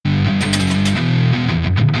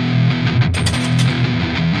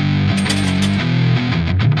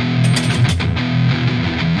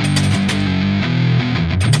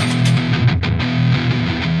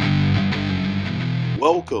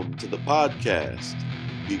the podcast,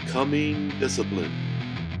 Becoming Disciplined,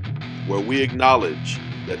 where we acknowledge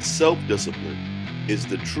that self-discipline is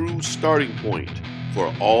the true starting point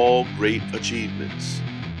for all great achievements.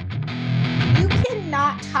 You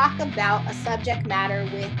cannot talk about a subject matter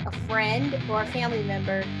with a friend or a family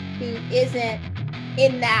member who isn't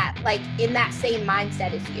in that same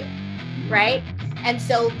mindset as you, right? And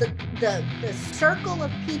so the circle of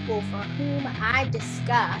people for whom I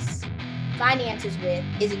discuss finances with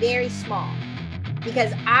is very small,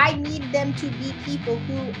 because I need them to be people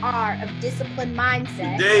who are of disciplined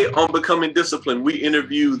mindset. Today on Becoming Disciplined, we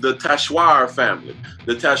interview the Tashwire family.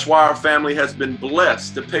 The Tashwire family has been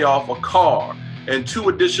blessed to pay off a car and 2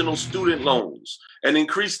 additional student loans and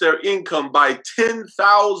increase their income by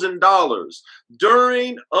 $10,000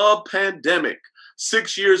 during a pandemic.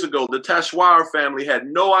 6 years ago, the Tashwire family had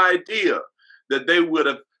no idea that they would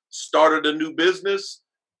have started a new business,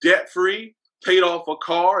 debt-free, paid off a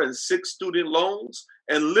car and 6 student loans,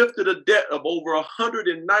 and lifted a debt of over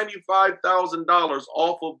 $195,000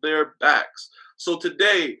 off of their backs. So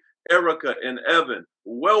today, Erica and Evan,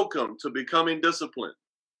 welcome to Becoming Disciplined.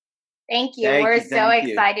 Thank you. We're so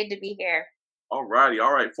excited to be here. All righty.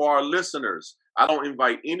 All right. For our listeners, I don't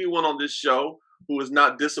invite anyone on this show who is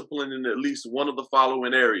not disciplined in at least one of the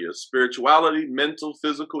following areas: spirituality, mental,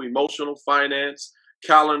 physical, emotional, finance,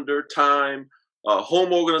 calendar, time,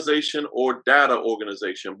 home organization, or data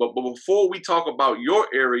organization. But before we talk about your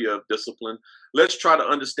area of discipline, let's try to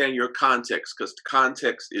understand your context, because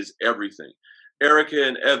context is everything. Erica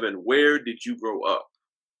and Evan, where did you grow up?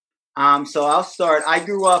 So I'll start. I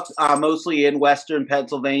grew up mostly in Western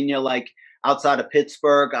Pennsylvania, like outside of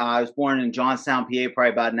Pittsburgh. I was born in Johnstown, PA,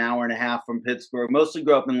 probably about an hour and a half from Pittsburgh. Mostly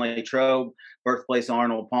grew up in Latrobe, birthplace of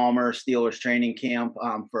Arnold Palmer, Steelers training camp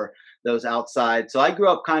for those outside. So I grew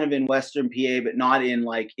up kind of in Western PA, but not in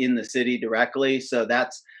the city directly. So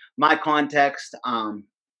that's my context.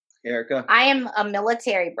 Erica? I am a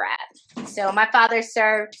military brat. So my father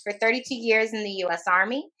served for 32 years in the U.S.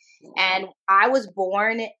 Army. And I was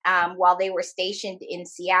born while they were stationed in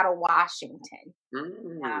Seattle, Washington.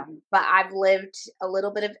 But I've lived a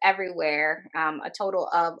little bit of everywhere, a total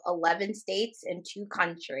of 11 states and 2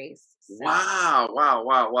 countries. So.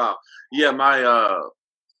 Wow. Yeah, my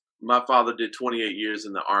father did 28 years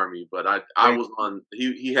in the Army, but I was on,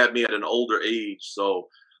 he had me at an older age, so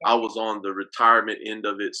I was on the retirement end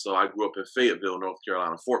of it. So I grew up in Fayetteville, North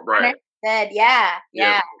Carolina, Fort Bragg. Yeah.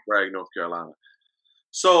 Fort Bragg, North Carolina.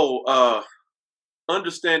 So,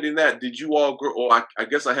 understanding that, did you all grow? I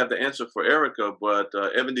guess I have the answer for Erica, but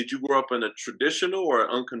Evan, did you grow up in a traditional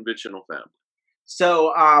or unconventional family?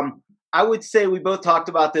 So, I would say we both talked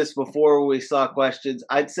about this before we saw questions.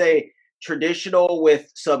 I'd say traditional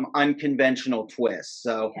with some unconventional twists.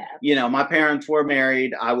 So, my parents were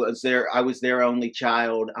married. I was their only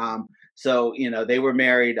child. So, they were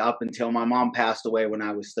married up until my mom passed away when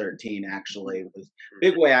I was 13, actually. It was a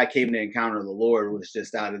big way I came to encounter the Lord was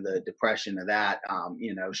just out of the depression of that.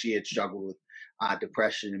 She had struggled with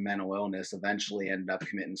depression and mental illness, eventually ended up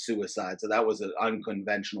committing suicide. So that was an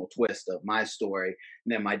unconventional twist of my story.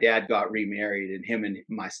 And then my dad got remarried, and him and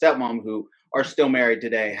my stepmom, who are still married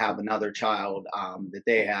today, have another child that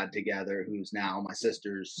they had together, who's now, my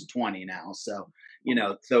sister's 20 now. So,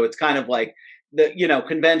 so it's kind of like,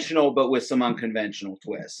 conventional, but with some unconventional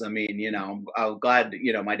twists. I mean, I'm glad,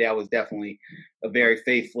 my dad was definitely a very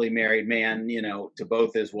faithfully married man, to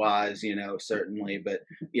both his wives, certainly, but,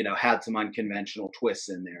 had some unconventional twists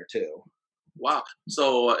in there too. Wow.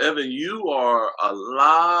 So, Evan, you are a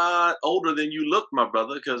lot older than you look, my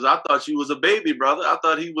brother, because I thought you was a baby brother. I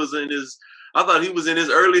thought he was in his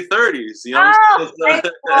early 30s. Great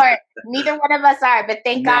sport. Neither one of us are, but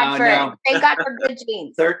thank God for good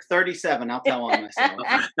genes. 37. I'll tell on myself.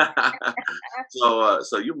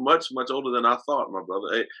 So you're much older than I thought, my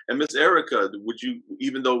brother. Hey, and Miss Erica, would you,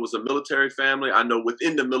 even though it was a military family, I know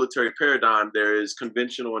within the military paradigm there is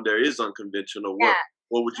conventional and there is unconventional.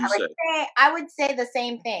 What would you say? I would say the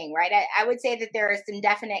same thing, right? I would say that there is some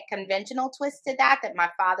definite conventional twists to that my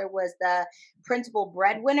father was the principal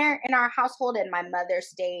breadwinner in our household and my mother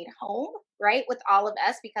stayed home, right, with all of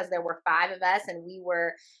us because there were 5 of us and we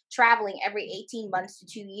were traveling every 18 months to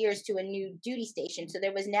 2 years to a new duty station. So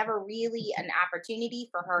there was never really an opportunity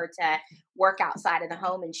for her to work outside of the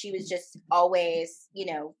home. And she was just always,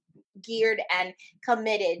 geared and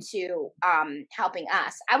committed to helping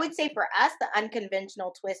us. I would say for us, the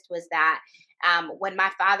unconventional twist was that when my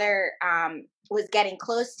father was getting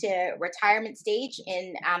close to retirement stage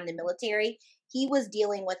in the military, he was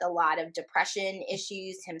dealing with a lot of depression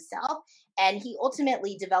issues himself, and he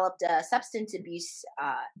ultimately developed a substance abuse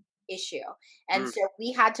issue. And so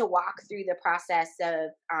we had to walk through the process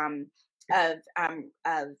of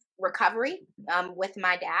recovery with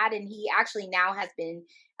my dad, and he actually now has been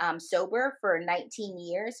sober for 19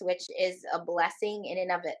 years, which is a blessing in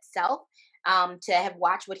and of itself, to have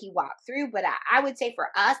watched what he walked through. But I would say for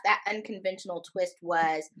us, that unconventional twist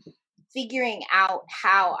was figuring out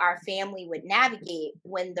how our family would navigate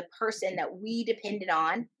when the person that we depended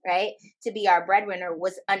on, right, to be our breadwinner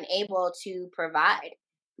was unable to provide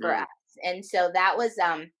for us. And so that was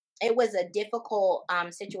it was a difficult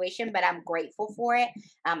situation, but I'm grateful for it.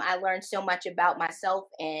 I learned so much about myself,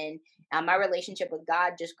 and my relationship with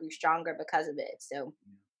God just grew stronger because of it. So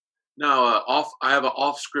now, I have an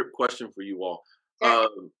off-script question for you all. sure.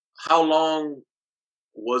 How long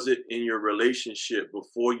was it in your relationship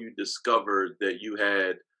before you discovered that you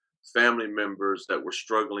had family members that were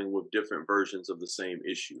struggling with different versions of the same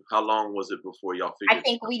issue? How long was it before y'all I figured it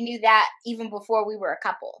think out? we knew that even before we were a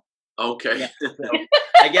couple. Okay. Yeah. So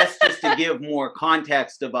I guess just to give more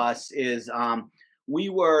context of us is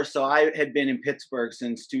so I had been in Pittsburgh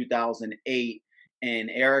since 2008, and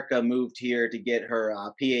Erica moved here to get her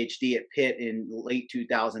PhD at Pitt in late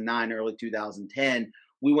 2009, early 2010.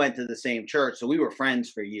 We went to the same church, so we were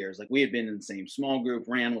friends for years. Like, we had been in the same small group,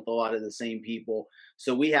 ran with a lot of the same people.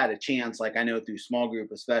 So we had a chance, like, I know through small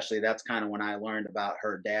group especially, that's kind of when I learned about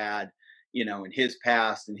her dad, and his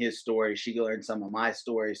past and his story. She learned some of my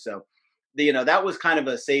story. So that was kind of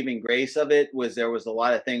a saving grace of it, was there was a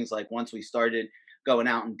lot of things, like, once we started going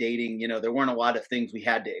out and dating, there weren't a lot of things we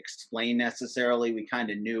had to explain necessarily. We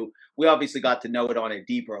kind of knew. We obviously got to know it on a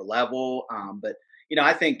deeper level, but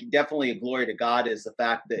I think definitely a glory to God is the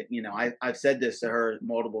fact that I've said this to her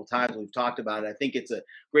multiple times. We've talked about it. I think it's a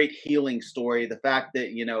great healing story. The fact that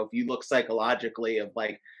if you look psychologically, of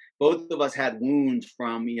like, both of us had wounds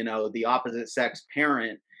from the opposite sex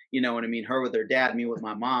parent. You know what I mean? Her with her dad, me with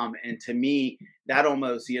my mom. And to me, that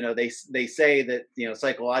almost, they say that,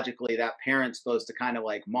 psychologically, that parent's supposed to kind of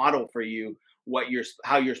like model for you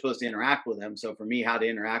how you're supposed to interact with them. So for me, how to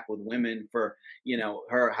interact with women, for,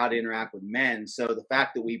 her, how to interact with men. So the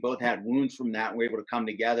fact that we both had wounds from that, and we're able to come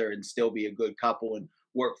together and still be a good couple and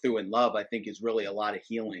work through in love, I think is really a lot of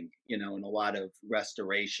healing, and a lot of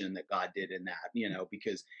restoration that God did in that,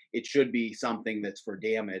 because it should be something that's for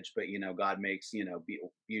damage, but God makes,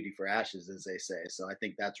 beauty for ashes, as they say. So I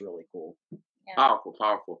think that's really cool. Yeah. Powerful,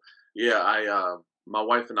 powerful. Yeah, my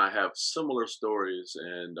wife and I have similar stories,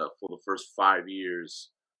 and for the first 5 years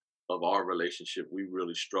of our relationship, we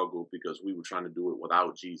really struggled because we were trying to do it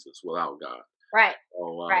without Jesus, without God. Right.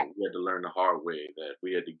 So Right. we had to learn the hard way that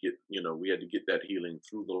we had to get, we had to get that healing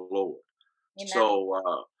through the Lord. Amen. So,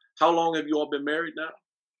 how long have you all been married now?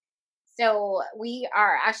 So we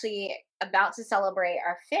are actually about to celebrate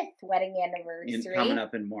our 5th wedding Coming anniversary.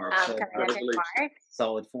 up in March. So Coming up in Congratulations. March.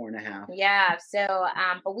 solid 4.5. Yeah. So,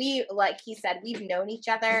 but we, like he said, we've known each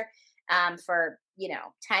other for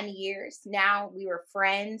 10 years now. We were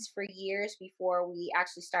friends for years before we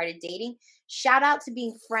actually started dating. Shout out to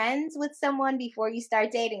being friends with someone before you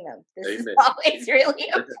start dating them. This is Amen. always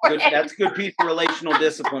really important. That's a good piece of relational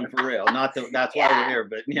discipline, for real. Not that that's why we're here,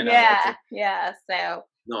 but Yeah. So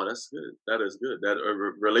No, that's good. That is good. That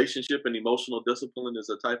relationship and emotional discipline is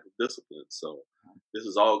a type of discipline. So this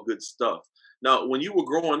is all good stuff. Now, when you were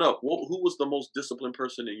growing up, who was the most disciplined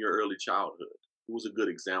person in your early childhood? Who was a good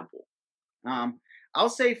example? I'll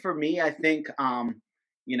say for me, I think,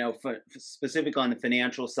 for specific on the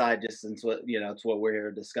financial side, just since it's what we're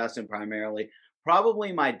here discussing primarily.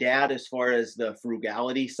 Probably my dad, as far as the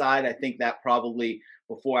frugality side. I think that probably,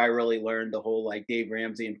 before I really learned the whole, like, Dave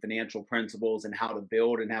Ramsey and financial principles and how to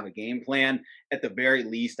build and have a game plan, at the very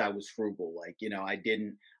least, I was frugal. Like,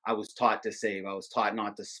 I was taught to save. I was taught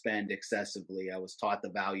not to spend excessively. I was taught the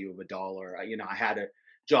value of a dollar. I had a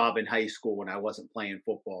job in high school when I wasn't playing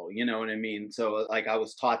football. You know what I mean? So, like, I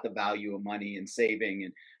was taught the value of money and saving,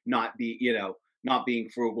 and not being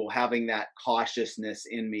frugal, having that cautiousness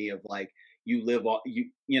in me of, like, you live off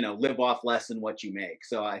live off less than what you make.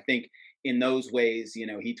 So I think in those ways,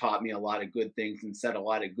 he taught me a lot of good things and set a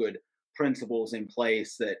lot of good principles in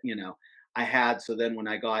place that I had. So then when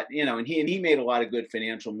I got, and he made a lot of good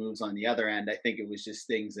financial moves on the other end. I think it was just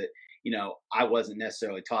things that I wasn't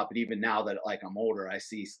necessarily taught. But even now that, like, I'm older, I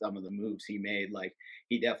see some of the moves he made. Like,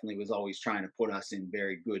 he definitely was always trying to put us in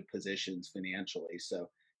very good positions financially. So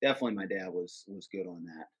definitely my dad was good on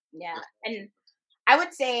that. yeah, and I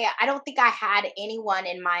would say I don't think I had anyone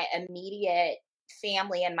in my immediate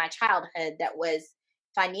family in my childhood that was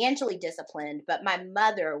financially disciplined, but my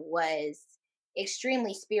mother was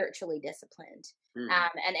extremely spiritually disciplined. Hmm.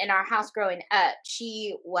 And in our house growing up,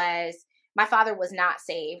 my father was not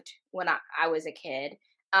saved when I was a kid.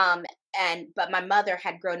 But my mother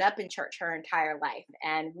had grown up in church her entire life,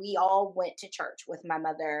 and we all went to church with my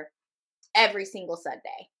mother every single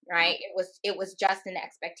Sunday, right? It was just an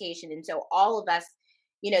expectation. And so all of us,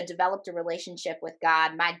 developed a relationship with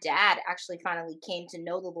God. My dad actually finally came to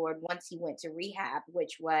know the Lord once he went to rehab,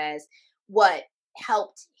 which was what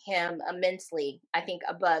helped him immensely, I think,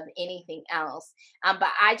 above anything else. But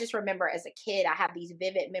I just remember as a kid, I have these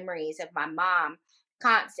vivid memories of my mom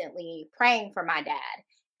constantly praying for my dad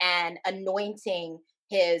and anointing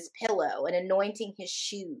his pillow and anointing his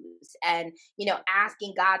shoes and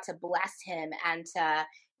asking God to bless him and to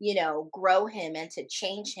grow him and to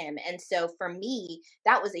change him. And so for me,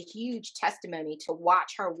 that was a huge testimony to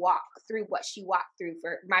watch her walk through what she walked through.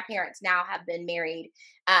 For my parents now have been married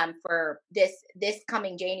for this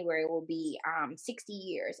coming January will be 60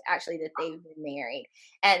 years actually that they've been married.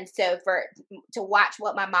 And so for to watch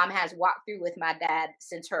what my mom has walked through with my dad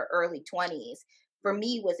since her early 20s for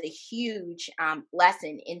me was a huge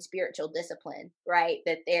lesson in spiritual discipline, right?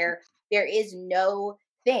 That there is no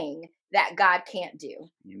thing that God can't do,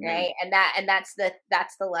 Amen. right? And that's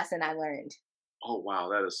the lesson I learned. Oh wow,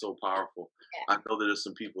 that is so powerful. Yeah. I know that there's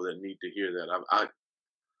some people that need to hear that.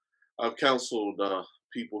 I've counseled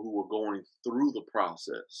people who were going through the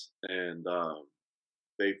process, and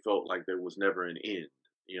they felt like there was never an end,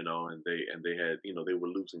 and they had, they were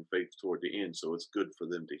losing faith toward the end. So it's good for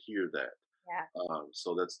them to hear that. Yeah.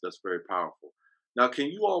 So that's very powerful. Now, can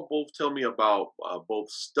you all both tell me about both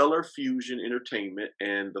Stellar Fusion Entertainment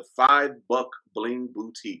and the $5 Bling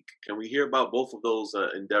Boutique? Can we hear about both of those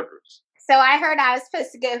endeavors? So I heard I was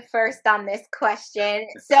supposed to go first on this question.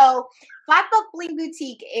 So $5 Bling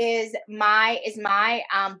Boutique is my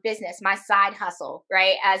business, my side hustle,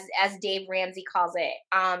 right? As Dave Ramsey calls it.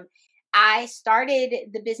 I started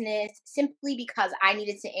the business simply because I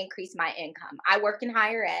needed to increase my income. I work in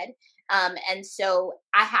higher ed. And so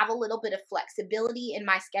I have a little bit of flexibility in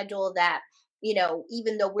my schedule that,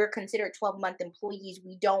 even though we're considered 12-month employees,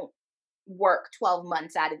 we don't work 12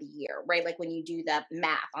 months out of the year, right? Like when you do the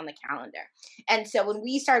math on the calendar. And so when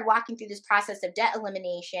we started walking through this process of debt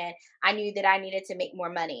elimination, I knew that I needed to make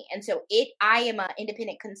more money. And so I am an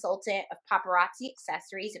independent consultant of Paparazzi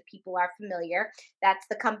Accessories. If people are familiar, that's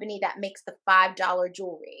the company that makes the $5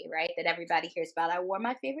 jewelry, right? That everybody hears about. I wore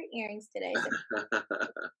my favorite earrings today.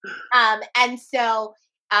 And so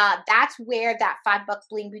that's where that $5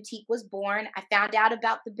 Bling Boutique was born. I found out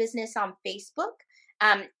about the business on Facebook.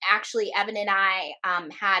 Actually, Evan and I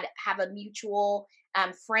have a mutual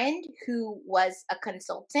friend who was a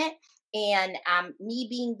consultant, and me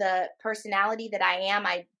being the personality that I am,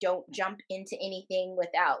 I don't jump into anything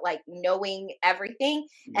without like knowing everything.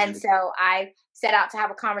 And so I set out to have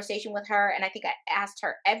a conversation with her, and I think I asked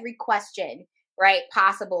her every question right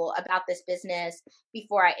possible about this business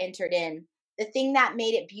before I entered in. The thing that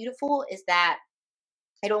made it beautiful is that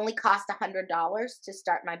it only cost $100 to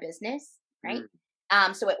start my business, right?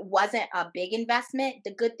 So it wasn't a big investment.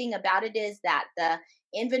 The good thing about it is that the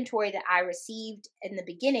inventory that I received in the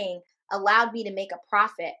beginning allowed me to make a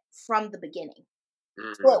profit from the beginning.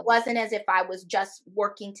 So it wasn't as if I was just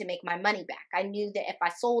working to make my money back. I knew that if I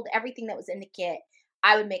sold everything that was in the kit,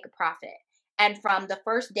 I would make a profit. And from the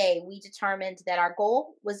first day, we determined that our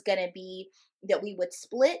goal was going to be that we would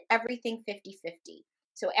split everything 50-50.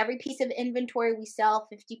 So every piece of inventory we sell,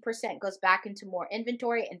 50% goes back into more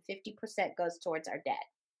inventory and 50% goes towards our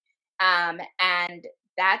debt. And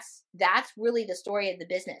that's really the story of the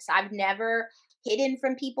business. I've never hidden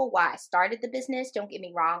from people why I started the business. Don't get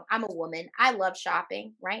me wrong. I'm a woman. I love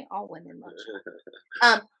shopping, right? All women love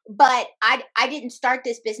shopping. But I didn't start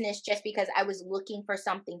this business just because I was looking for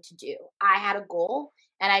something to do. I had a goal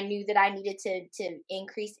and I knew that I needed to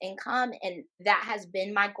increase income. And that has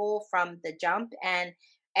been my goal from the jump. And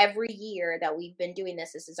every year that we've been doing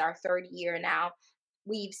this is our third year now,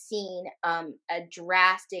 we've seen a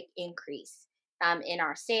drastic increase in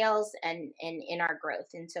our sales and in our growth.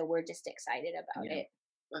 And so we're just excited about it.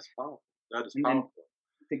 That's powerful. That is And powerful.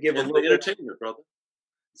 To give a And the little entertainment, brother.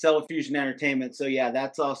 Stellar Fusion Entertainment. So yeah,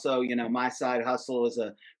 that's also, my side hustle as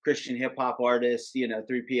a Christian hip hop artist,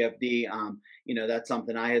 through PFD. That's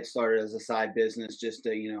something I had started as a side business just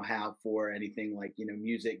to, have for anything like,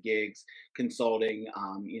 music gigs, consulting,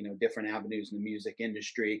 different avenues in the music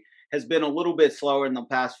industry. Has been a little bit slower in the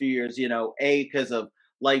past few years, A, because of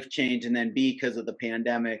life change, and then B, because of the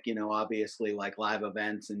pandemic, obviously like live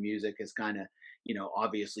events and music has kind of,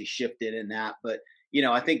 obviously shifted in that. But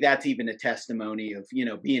I think that's even a testimony of,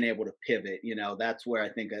 being able to pivot. That's where I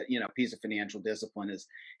think a piece of financial discipline is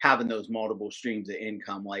having those multiple streams of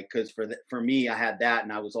income. Like, because for me, I had that,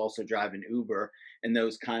 and I was also driving Uber, and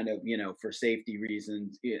those kind of, for safety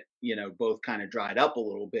reasons, both kind of dried up a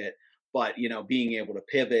little bit. But being able to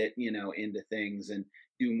pivot, into things and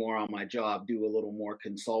do more on my job, do a little more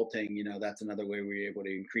consulting, that's another way we're able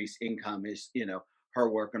to increase income is, her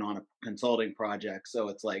working on a consulting project. So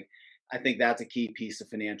it's like, I think that's a key piece of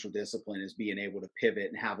financial discipline is being able to pivot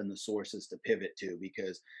and having the sources to pivot to,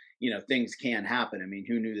 because, things can happen. I mean,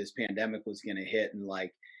 who knew this pandemic was going to hit? And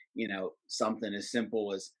like, something as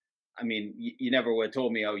simple as, I mean, you never would have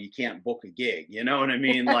told me, oh, you can't book a gig. You know what I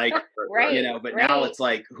mean? Like, right, but now it's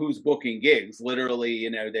like, who's booking gigs? Literally,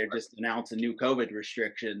 they're just announcing new COVID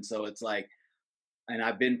restrictions. So it's like, and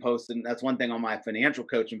I've been posting, that's one thing on my financial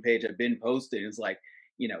coaching page I've been posting is like,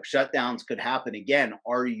 shutdowns could happen again.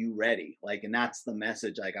 Are you ready? Like, and that's the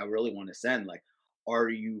message like I really want to send. Like, are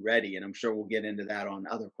you ready? And I'm sure we'll get into that on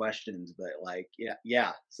other questions, but like,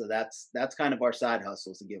 yeah. So that's kind of our side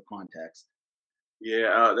hustles to give context.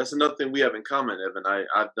 Yeah, that's another thing we have in common, Evan.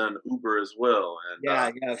 I've done Uber as well, and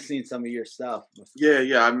yeah, I've seen some of your stuff.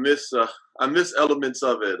 Yeah, I miss elements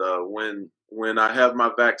of it. When I have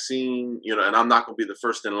my vaccine, and I'm not gonna be the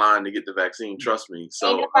first in line to get the vaccine. Trust me. So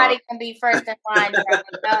ain't nobody can be first in line. Don't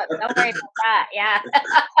worry about that. Yeah.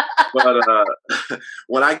 But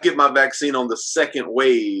when I get my vaccine on the second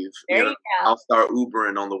wave, I'll start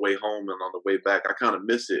Ubering on the way home and on the way back. I kind of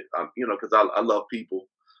miss it, because I love people.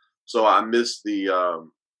 So I miss the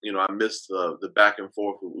back and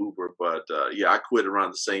forth with Uber. But I quit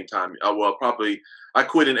around the same time. I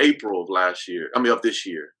quit in April of this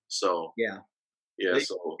year. So yeah. It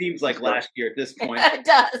seems like last year at this point. It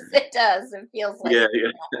does. It feels like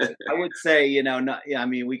I would say, I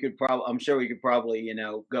mean, I'm sure we could probably,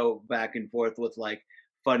 go back and forth with like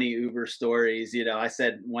funny Uber stories. I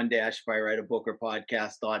said one day I should probably write a book or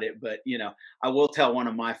podcast on it, but I will tell one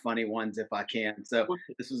of my funny ones if I can. So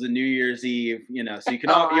this was a New Year's Eve, so you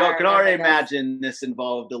can already imagine this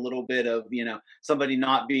involved a little bit of somebody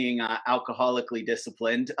not being alcoholically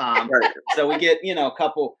disciplined. So we get a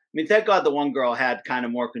couple. I mean, thank God the one girl had kind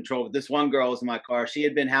of more control. But this one girl was in my car. She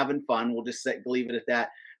had been having fun. We'll just leave it at that.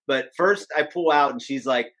 But first, I pull out and she's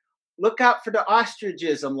like, "Look out for the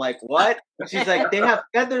ostriches." I'm like, "What?" She's like, "They have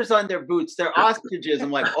feathers on their boots. They're ostriches."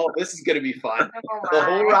 I'm like, "Oh, this is going to be fun." The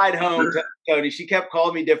whole ride home, Tony, she kept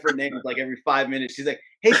calling me different names like every 5 minutes. She's like,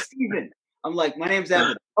 "Hey, Steven." I'm like, "My name's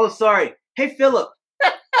Evan." "Oh, sorry. Hey, Philip."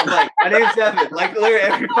 I'm like, "My name's Evan." Like literally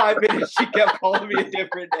every 5 minutes, she kept calling me a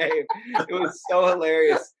different name. It was so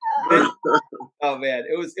hilarious. Oh man,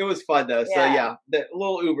 it was fun though. Yeah. So yeah, the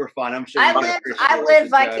little Uber fun. I'm sure. I live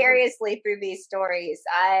vicariously through these stories.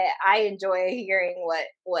 I enjoy hearing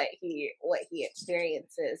what he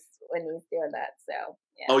experiences when he's doing that. So.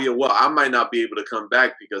 Yeah. Oh yeah, well, I might not be able to come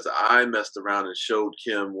back because I messed around and showed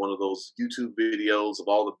Kim one of those YouTube videos of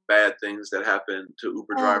all the bad things that happened to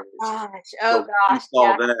Uber drivers. Oh gosh! She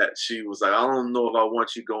saw that. She was like, "I don't know if I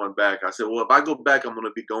want you going back." I said, "Well, if I go back, I'm going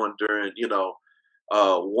to be going during,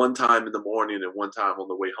 one time in the morning and one time on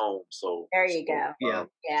the way home." So there you go. Yeah.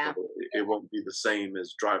 So it won't be the same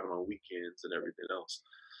as driving on weekends and everything else.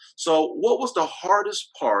 So, what was the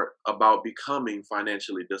hardest part about becoming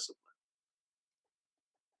financially disciplined?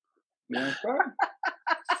 Now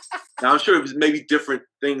I'm sure it was maybe different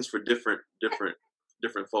things for different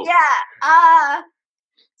folks. Yeah.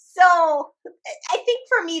 So I think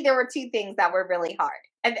for me there were two things that were really hard.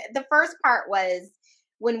 And the first part was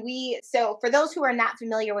so for those who are not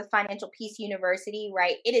familiar with Financial Peace University,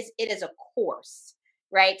 right? It is a course,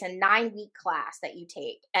 right? It's a 9-week class that you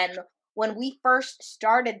take. And when we first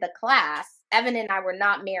started the class, Evan and I were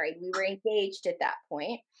not married. We were engaged at that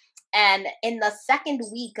point. And in the second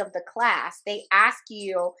week of the class, they ask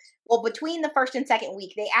you, between the first and second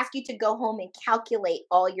week, they ask you to go home and calculate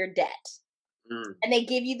all your debt. And they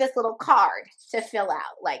give you this little card to fill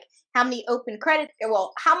out, like how many open credit,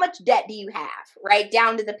 how much debt do you have, right?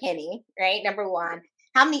 Down to the penny, right? Number one,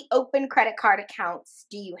 how many open credit card accounts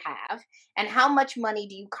do you have? And how much money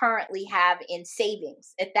do you currently have in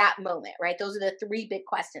savings at that moment, right? Those are the 3 big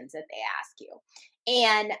questions that they ask you.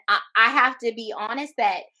 And I have to be honest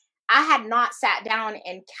that I had not sat down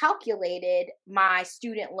and calculated my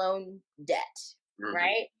student loan debt,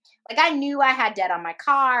 right? Like I knew I had debt on my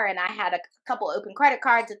car and I had a couple open credit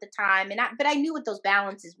cards at the time, but I knew what those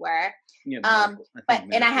balances were. Yeah,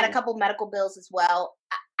 and I had a couple medical bills as well.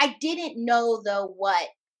 I didn't know though what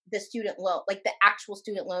the student loan, like the actual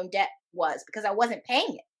student loan debt was, because I wasn't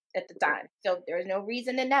paying it at the time. So there was no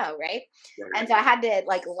reason to know, right? And so I had to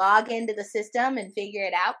like log into the system and figure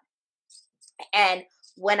it out. And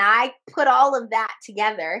when I put all of that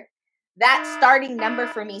together, that starting number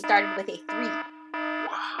for me started with a 3.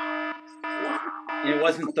 Wow. Wow. And it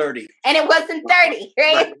wasn't 30. And it wasn't 30,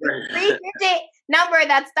 right? 3-digit number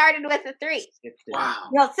that started with a 3. Wow.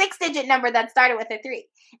 No, 6-digit number that started with a 3.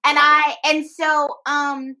 And so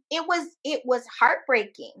it was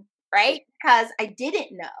heartbreaking, right? Because I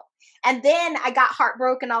didn't know. And then I got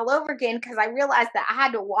heartbroken all over again because I realized that I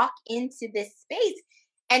had to walk into this space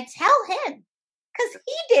and tell him because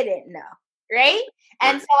he didn't know, right?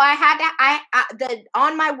 And so I had to,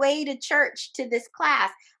 on my way to church to this class,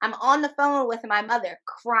 I'm on the phone with my mother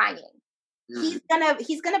crying. He's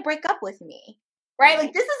gonna break up with me, right?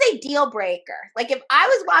 Like, this is a deal breaker. Like, if I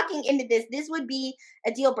was walking into this would be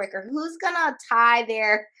a deal breaker. Who's gonna tie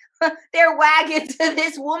their wagon to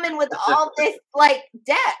this woman with all this like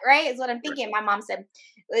debt, right? Is what I'm thinking. My mom said,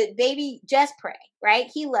 baby, just pray, right?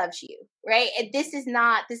 He loves you, right? And this is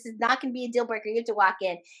not gonna be a deal breaker. You have to walk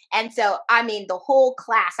in. And so, I mean, the whole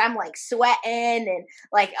class, I'm like sweating and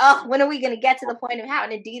like, oh, when are we gonna get to the point of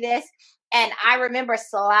having to do this? And I remember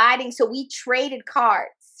sliding. So we traded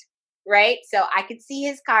cards, right? So I could see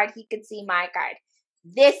his card, he could see my card.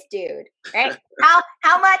 This dude, right?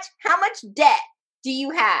 How much debt do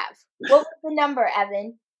you have? What was the number,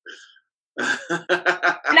 Evan? And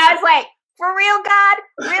I was like, for real, God?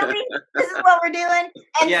 Really? This is what we're doing?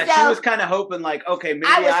 And yeah, so she was kind of hoping like, okay, maybe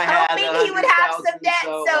I was hoping he would have some debt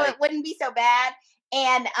so like, it wouldn't be so bad.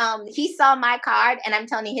 And he saw my card, and I'm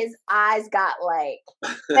telling you, his eyes got like,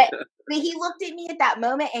 but he looked at me at that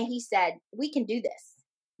moment and he said, we can do this.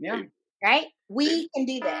 Yeah. Right? We can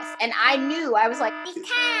do this. And I knew, I was like, it's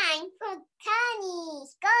time for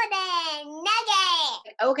Connie's Golden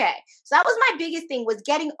Nugget. Okay. So that was my biggest thing, was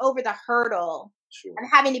getting over the hurdle and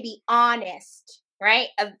having to be honest, right?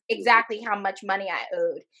 Of exactly how much money I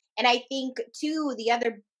owed. And I think too, the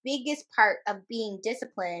other biggest part of being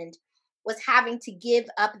disciplined was having to give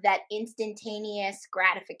up that instantaneous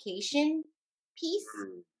gratification piece,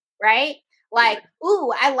 right? Like,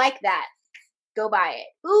 ooh, I like that. Go buy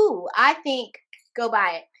it. Ooh, I think go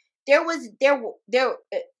buy it. There was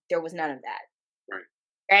none of that.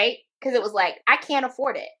 Right? Because it was like, I can't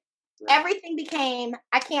afford it. Right. Everything became,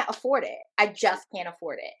 I can't afford it. I just can't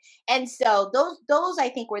afford it. And so those I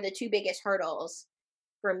think were the two biggest hurdles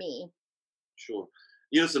for me. Sure.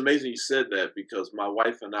 You know, it's amazing you said that, because my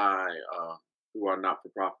wife and I, who are a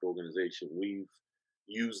not-for-profit organization, we've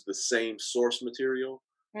used the same source material,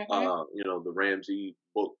 you know, the Ramsey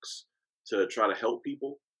books, to try to help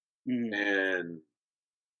people. And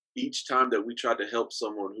each time that we tried to help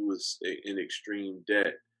someone who was in extreme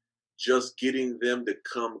debt, just getting them to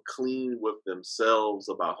come clean with themselves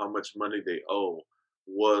about how much money they owe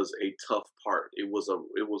was a tough part. It was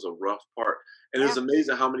a rough part. And it's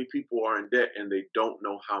amazing how many people are in debt and they don't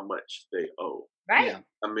know how much they owe. Right. Yeah.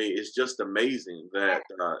 I mean, it's just amazing that,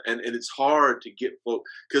 and it's hard to get folks,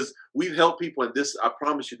 because we've helped people, and this, I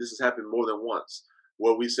promise you, this has happened more than once,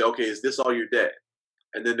 where we say, okay, is this all your debt?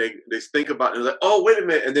 And then they think about it and they're like, oh, wait a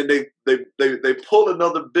minute. And then they pull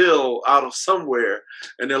another bill out of somewhere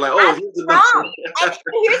and they're like, oh, here's another. Wrong. And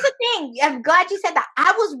here's the thing. I'm glad you said that.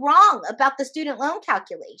 I was wrong about the student loan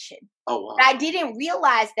calculation. Oh, wow. I didn't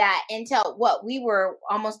realize that until we were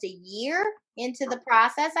almost a year into the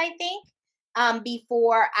process, I think.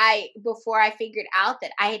 Before I figured out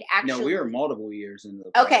that I had actually. No, we were multiple years into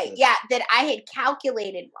the process. Okay, yeah, that I had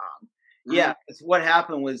calculated wrong. Yeah, what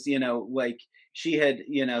happened was, you know, like she had,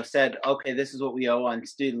 you know, said, okay, this is what we owe on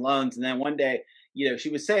student loans. And then one day, you know, she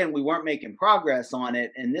was saying we weren't making progress on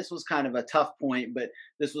it. And this was kind of a tough point, but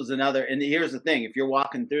this was another. And here's the thing, if you're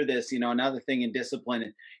walking through this, you know, another thing in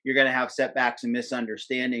discipline, you're going to have setbacks and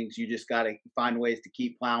misunderstandings. You just got to find ways to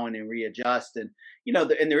keep plowing and readjust. And, you know,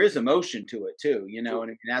 and there is emotion to it too, you know,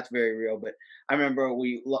 and that's very real. But I remember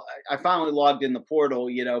I finally logged in the portal,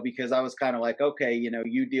 you know, because I was kind of like, okay, you know,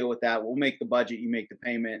 you deal with that. We'll make the budget, you make the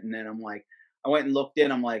payment. And then I'm like, I went and looked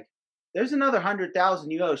in. I'm like, there's another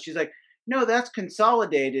 100,000 you owe. She's like, no, that's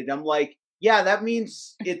consolidated. I'm like, yeah, that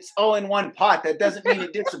means it's all in one pot. That doesn't mean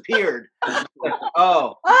it disappeared. Like,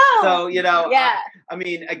 so, you know, yeah. I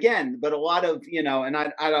mean, again, but a lot of, you know, and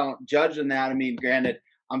I don't judge on that. I mean, granted,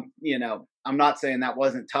 I'm not saying that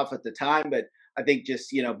wasn't tough at the time, but I think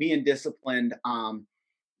just, you know, being disciplined,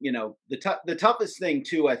 you know, the toughest thing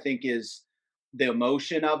too, I think, is the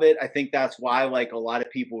emotion of it. I think that's why, like, a lot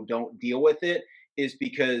of people don't deal with it, is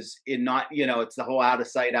because it's the whole out of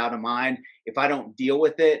sight, out of mind. If I don't deal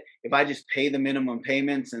with it, if I just pay the minimum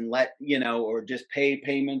payments and or just pay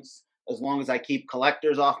payments, as long as I keep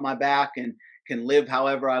collectors off my back and can live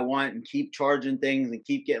however I want and keep charging things and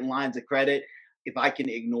keep getting lines of credit, if I can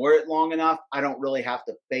ignore it long enough, I don't really have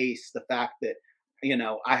to face the fact that,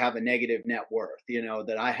 I have a negative net worth,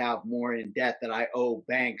 that I have more in debt that I owe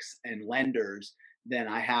banks and lenders than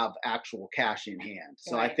I have actual cash in hand.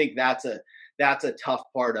 So I think that's a tough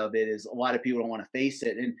part of it, is a lot of people don't want to face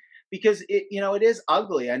it. And because it is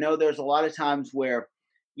ugly. I know there's a lot of times where,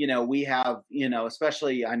 we have,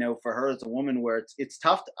 especially I know for her as a woman, where it's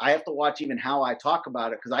tough. I have to watch even how I talk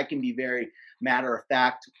about it, because I can be very matter of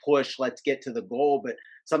fact, push, let's get to the goal. But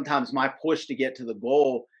sometimes my push to get to the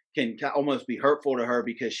goal can almost be hurtful to her,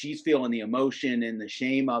 because she's feeling the emotion and the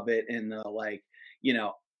shame of it, and the Be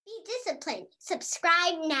disciplined.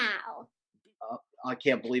 Subscribe now. I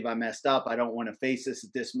can't believe I messed up. I don't want to face this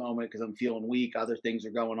at this moment because I'm feeling weak. Other things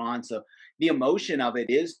are going on. So the emotion of it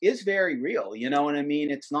is very real. You know what I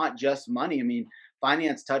mean? It's not just money. I mean,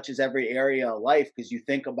 finance touches every area of life, because you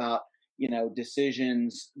think about,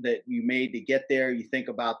 decisions that you made to get there. You think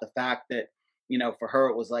about the fact that, for her,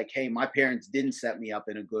 it was like, hey, my parents didn't set me up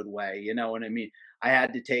in a good way. You know what I mean? I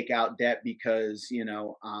had to take out debt because,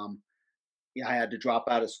 I had to drop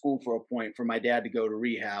out of school for a point for my dad to go to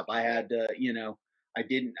rehab. I had to, I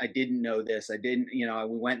didn't know this. I didn't,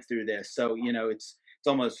 we went through this. So, it's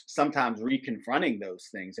almost sometimes reconfronting those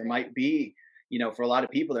things. There might be, for a lot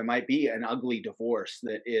of people, there might be an ugly divorce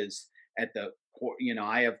that is at the core.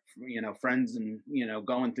 I have, friends and,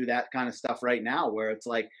 going through that kind of stuff right now, where it's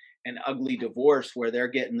like an ugly divorce where they're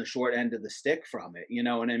getting the short end of the stick from it, you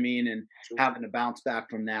know what I mean? And having to bounce back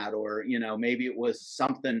from that, or, maybe it was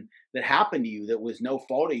something that happened to you that was no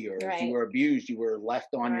fault of yours. Right. You were abused, you were left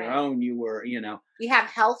on your own, you were, you have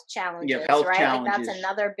health challenges, right? Challenges. Like that's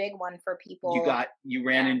another big one for people. You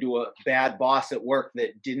ran into a bad boss at work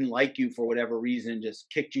that didn't like you for whatever reason, just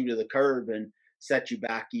kicked you to the curb and set you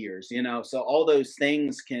back years, so all those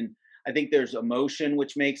things I think there's emotion,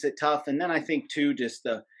 which makes it tough. And then I think too, just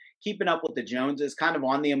the keeping up with the Joneses, kind of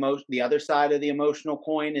on the other side of the emotional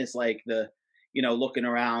coin, is like the, looking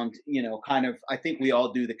around, kind of, I think we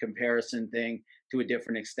all do the comparison thing to a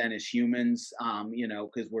different extent as humans,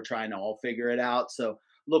 because we're trying to all figure it out. So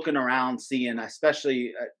looking around, seeing,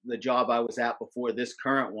 especially the job I was at before this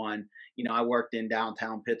current one, I worked in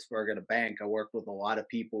downtown Pittsburgh at a bank. I worked with a lot of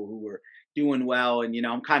people who were doing well. And,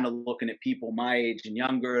 I'm kind of looking at people my age and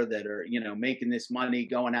younger that are, making this money,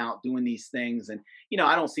 going out, doing these things. And,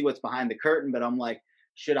 I don't see what's behind the curtain, but I'm like,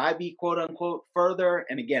 should I be quote unquote further?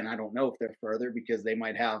 And again, I don't know if they're further, because they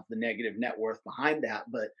might have the negative net worth behind that.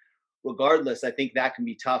 But regardless, I think that can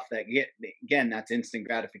be tough. That again, that's instant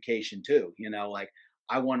gratification too. Like,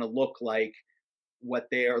 I want to look like what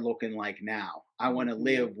they are looking like now. I want to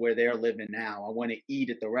live where they're living now. I want to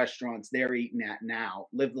eat at the restaurants they're eating at now,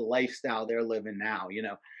 live the lifestyle they're living now,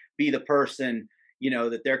 be the person,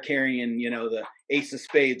 that they're carrying, the ace of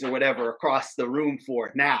spades or whatever across the room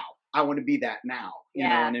for now. I want to be that now. You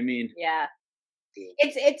know what I mean? Yeah.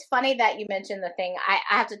 It's funny that you mentioned the thing. I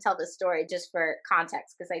have to tell this story just for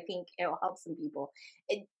context, because I think it will help some people.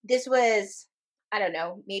 This was, I don't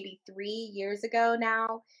know, maybe 3 years ago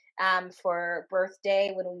now, for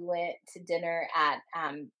birthday, when we went to dinner at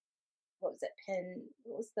what was it?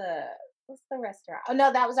 What's the restaurant? Oh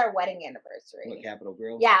no, that was our wedding anniversary. What, Capitol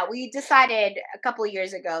Grill? Yeah, we decided a couple of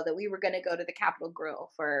years ago that we were going to go to the Capitol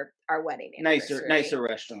Grill for our wedding anniversary. Nicer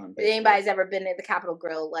restaurant. If anybody's ever been at the Capitol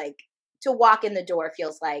Grill, like, to walk in the door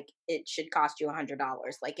feels like it should cost you $100.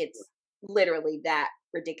 Like, it's literally that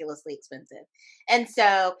ridiculously expensive. And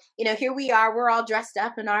so, here we are, we're all dressed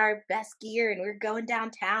up in our best gear, and we're going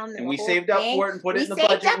downtown. And we saved up for it and put it in the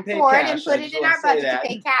budget and paid cash. And put it in our budget to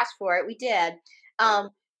pay cash for it. We did.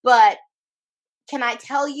 But can I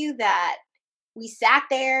tell you that we sat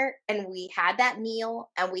there and we had that meal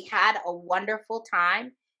and we had a wonderful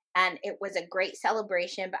time, and it was a great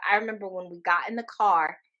celebration. But I remember when we got in the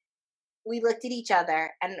car, we looked at each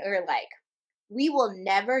other and we were like, we will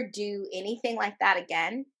never do anything like that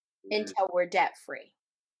again until we're debt free.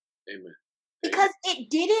 Amen. Because it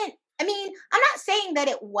didn't, I'm not saying that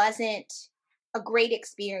it wasn't a great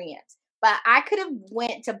experience, but I could have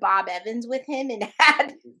went to Bob Evans with him and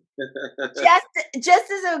had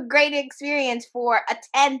just as a great experience for a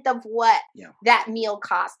tenth of what that meal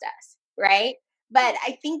cost us, right? But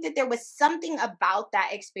I think that there was something about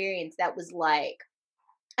that experience that was like,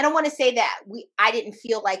 I don't want to say that I didn't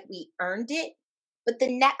feel like we earned it, but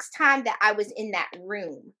the next time that I was in that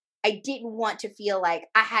room, I didn't want to feel like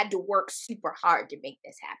I had to work super hard to make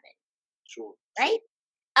this happen. Sure. Right?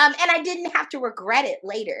 And I didn't have to regret it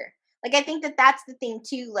later. Like, I think that that's the thing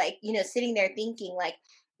too, like, sitting there thinking like,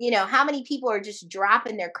 how many people are just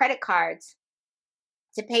dropping their credit cards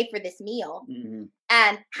to pay for this meal? Mm-hmm.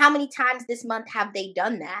 And how many times this month have they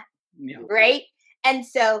done that? Yeah. Right? And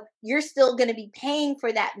so you're still going to be paying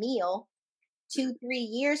for that meal 2-3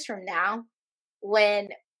 years from now when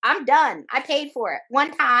I'm done. I paid for it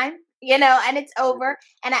one time, and it's over,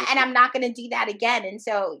 and I'm not going to do that again. And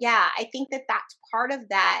so, yeah, I think that that's part of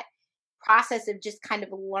that process of just kind of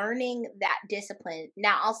learning that discipline.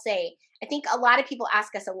 Now, I'll say, I think a lot of people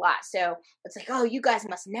ask us a lot. So it's like, oh, you guys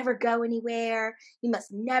must never go anywhere. You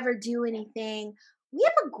must never do anything. We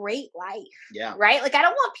have a great life. Yeah. Right? Like, I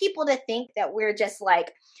don't want people to think that we're just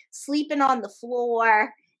like sleeping on the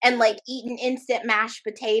floor and like eating instant mashed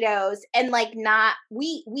potatoes and like not,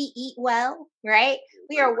 we eat well, right?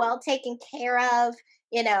 We are well taken care of,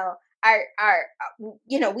 our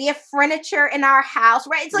we have furniture in our house,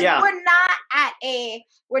 right? It's like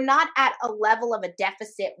we're not at a level of a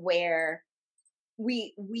deficit where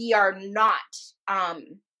we are not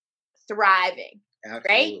thriving. Absolutely.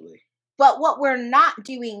 Right? But what we're not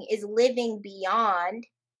doing is living beyond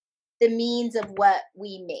the means of what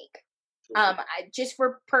we make. Just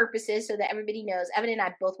for purposes so that everybody knows, Evan and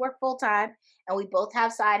I both work full time and we both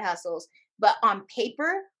have side hustles, but on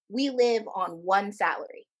paper we live on one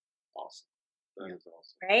salary. Awesome. That is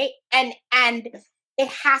awesome. Right? And it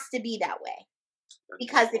has to be that way.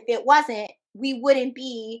 Because if it wasn't, we wouldn't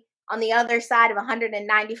be on the other side of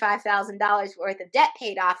 $195,000 worth of debt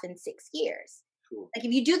paid off in 6 years. Sure. Like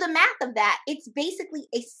if you do the math of that, it's basically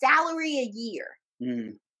a salary a year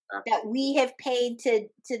that we have paid to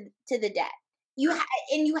the debt. You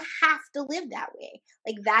have to live that way.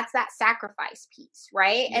 Like that's that sacrifice piece,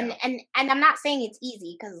 right? Yeah. And I'm not saying it's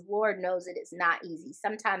easy because Lord knows it is not easy.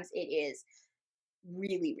 Sometimes it is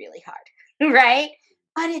really, really hard, right?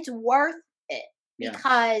 But it's worth it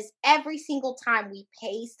because every single time we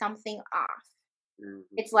pay something off,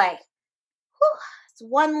 it's like, whew, it's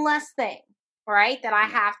one less thing, right? That I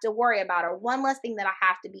have to worry about, or one less thing that I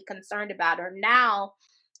have to be concerned about. Or now,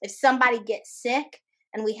 if somebody gets sick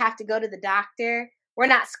and we have to go to the doctor, we're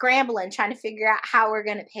not scrambling trying to figure out how we're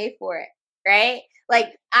going to pay for it, right?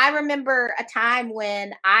 Like, I remember a time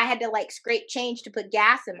when I had to, like, scrape change to put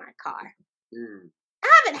gas in my car. I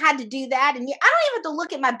haven't had to do that, and I don't even have to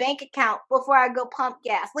look at my bank account before I go pump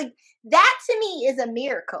gas. Like, that to me is a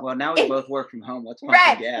miracle. Well, now we both work from home. Let's pump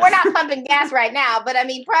gas. We're not pumping gas right now, but I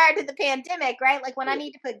mean, prior to the pandemic, right? Like when I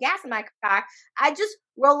need to put gas in my car, I just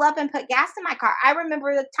roll up and put gas in my car. I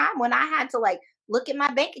remember the time when I had to like look at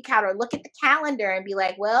my bank account or look at the calendar and be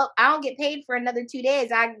like, well, I don't get paid for another 2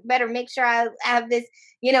 days. I better make sure I have this,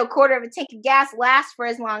 quarter of a tank of gas last for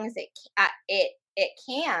as long as it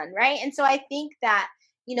can, right? And so I think that,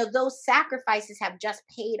 those sacrifices have just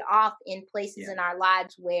paid off in places in our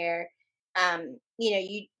lives where,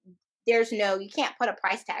 you can't put a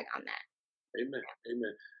price tag on that. Amen.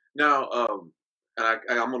 Now,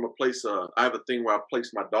 I'm gonna place I have a thing where I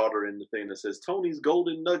place my daughter in the thing that says Tony's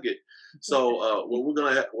Golden Nugget. So,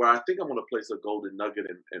 where I think I'm gonna place a golden nugget,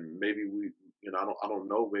 and maybe we, I don't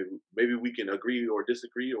know, maybe we can agree or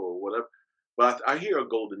disagree or whatever. But I hear a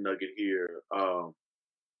golden nugget here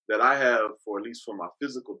that I have, for at least for my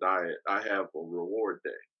physical diet, I have a reward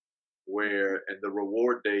day and the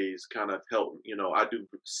reward days kind of help. I do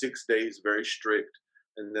 6 days very strict.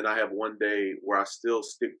 And then I have one day where I still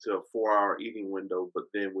stick to a 4-hour eating window, but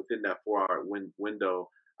then within that 4-hour window,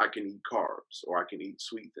 I can eat carbs or I can eat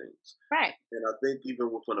sweet things. Right. And I think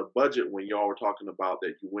even within a budget, when y'all were talking about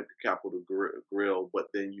that you went to Capital Grill, but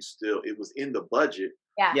then it was in the budget.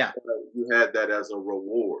 Yeah. You had that as a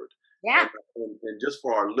reward. Yeah. And just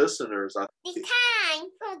for our listeners, it's time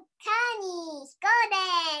for Tony's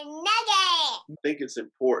Golden Nugget. I think it's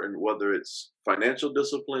important, whether it's financial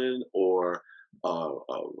discipline or a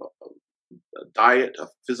diet, a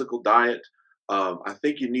physical diet. I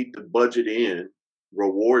think you need to budget in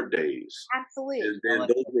reward days. Absolutely. And then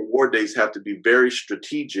those reward days have to be very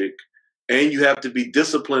strategic, and you have to be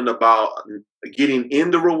disciplined about getting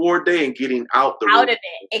in the reward day and getting out of it.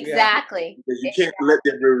 Exactly. Because you can't let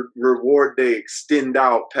the reward day extend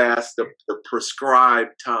out past the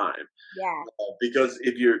prescribed time. Yeah. Because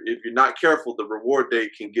if you're not careful, the reward day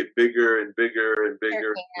can get bigger and bigger and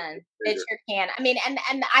bigger. It sure can. I mean,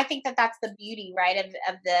 and I think that that's the beauty, right,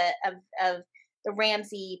 of the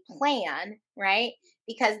Ramsey plan, right?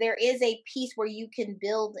 Because there is a piece where you can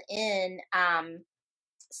build in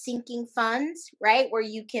sinking funds, right, where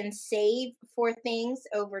you can save for things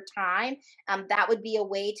over time. That would be a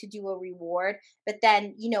way to do a reward. But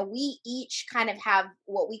then, we each kind of have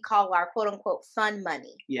what we call our quote unquote fun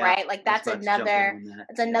money, right? Like that's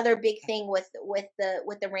another big thing with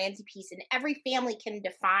the Ramsey piece, and every family can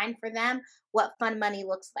define for them what fun money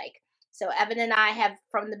looks like. So Evan and I have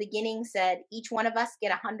from the beginning said each one of us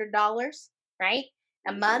get $100, right,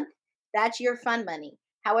 a month. That's your fun money.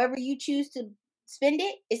 However you choose to spend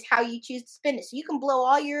it is how you choose to spend it. So you can blow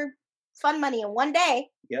all your fun money in one day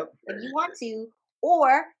Yep. if you want to,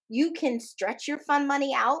 or you can stretch your fun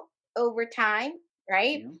money out over time,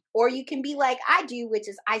 right? Yeah. Or you can be like I do, which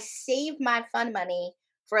is I save my fun money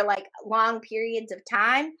for like long periods of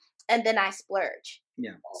time and then I splurge.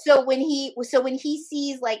 Yeah. So when he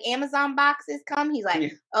sees like Amazon boxes come, he's like, Yeah.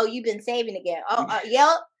 "Oh, you've been saving again." Oh,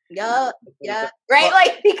 yeah, right?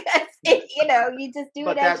 Like because you just do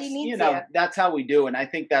But it as that's you need to. that's how we do, and I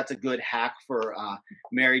think that's a good hack for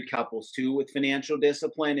married couples too. With financial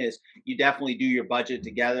discipline, is you definitely do your budget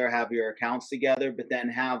together, have your accounts together, but then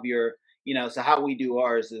have your So how we do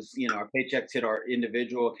ours is our paychecks hit our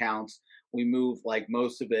individual accounts. We move like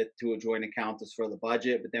most of it to a joint account that's for the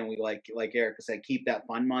budget, but then we like Erica said, keep that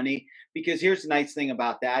fun money, because here's the nice thing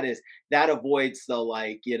about that is that avoids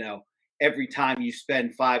the every time you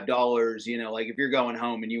spend $5, like if you're going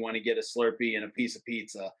home and you want to get a Slurpee and a piece of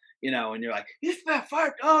pizza, and you're like, you spent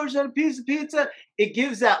 $5 on a piece of pizza. It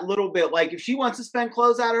gives that little bit, like if she wants to spend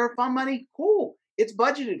clothes out of her fun money, cool. It's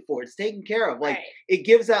budgeted for. It's taken care of. Like it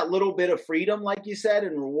gives that little bit of freedom, like you said,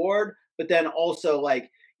 and reward. But then also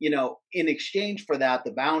in exchange for that,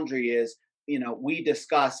 the boundary is, we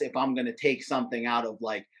discuss if I'm going to take something out of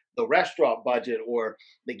like the restaurant budget or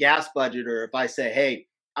the gas budget, or if I say, hey,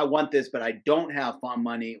 I want this, but I don't have fun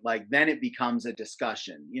money, like then it becomes a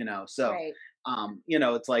discussion, So,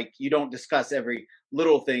 it's like you don't discuss every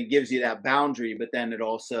little thing, gives you that boundary, but then it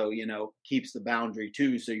also, keeps the boundary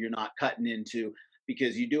too. So you're not cutting into,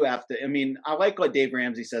 because you do have to, I like what Dave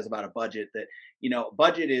Ramsey says about a budget, that,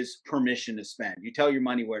 budget is permission to spend. You tell your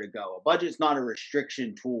money where to go. A budget's not a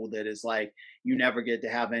restriction tool that is like, you never get to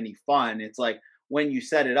have any fun. It's like, when you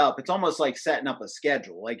set it up, it's almost like setting up a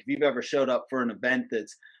schedule. Like if you've ever showed up for an event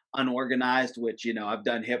that's unorganized, which, I've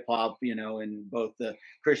done hip hop, in both the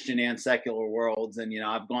Christian and secular worlds. And,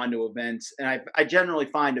 I've gone to events, and I generally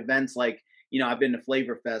find events like, I've been to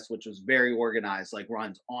Flavor Fest, which was very organized, like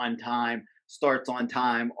runs on time, starts on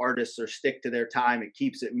time. Artists are stick to their time. It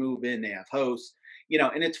keeps it moving. They have hosts,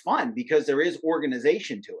 and it's fun because there is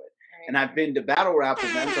organization to it. And I've been to battle rap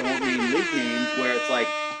events, I won't name league names, where it's like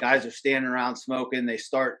guys are standing around smoking. They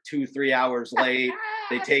start 2-3 hours late.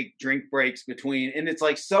 They take drink breaks between, and it's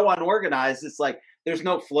like so unorganized. It's like there's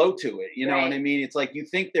no flow to it. You know what I mean? It's like you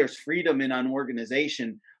think there's freedom in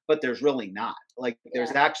unorganization, but there's really not. Like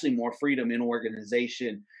there's actually more freedom in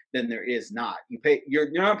organization than there is not. You're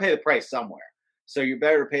going to pay the price somewhere. So you're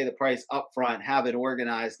better to pay the price up front, have it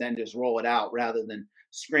organized, then just roll it out rather than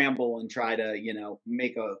scramble and try to,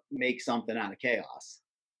 make something out of chaos.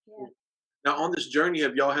 Yeah. Now, on this journey,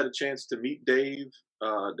 have y'all had a chance to meet Dave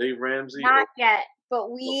Ramsey? Not yet, but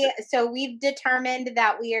we've determined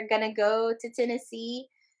that we are going to go to Tennessee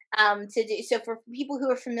to do. So for people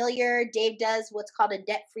who are familiar, Dave does what's called a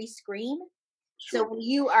debt-free scream. Sure. So when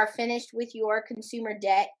you are finished with your consumer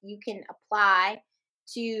debt, you can apply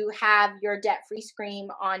to have your debt-free scream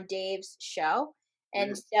on Dave's show.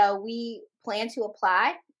 And so we plan to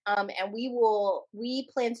apply, and we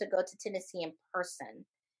plan to go to Tennessee in person.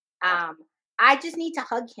 I just need to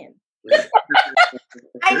hug him.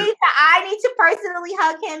 I need to personally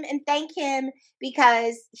hug him and thank him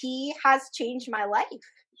because he has changed my life.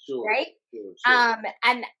 Sure. Right? Sure.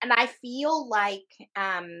 And I feel like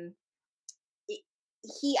I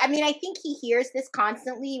think he hears this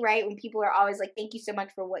constantly, right? When people are always like, thank you so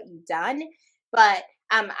much for what you've done. But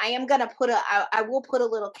I am going to I will put a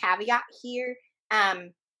little caveat here.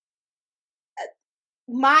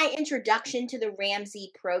 My introduction to the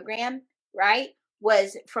Ramsey program, right,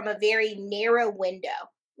 was from a very narrow window,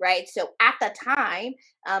 right? So at the time,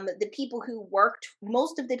 most of the people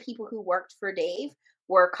who worked for Dave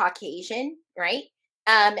were Caucasian, right?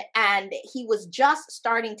 And he was just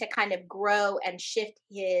starting to kind of grow and shift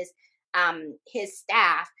his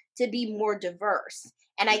staff to be more diverse.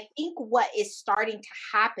 And I think what is starting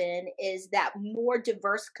to happen is that more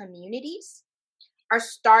diverse communities are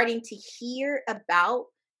starting to hear about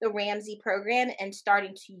the Ramsey program and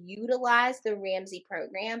starting to utilize the Ramsey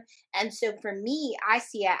program. And so for me, I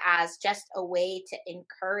see it as just a way to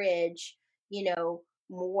encourage,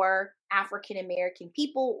 more African American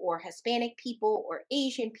people or Hispanic people or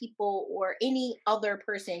Asian people or any other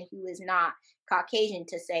person who is not Caucasian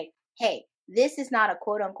to say, hey, this is not a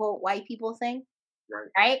quote unquote white people thing.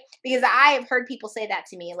 Right? Because I have heard people say that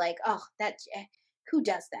to me, like, oh, who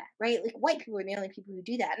does that? Right? Like white people are the only people who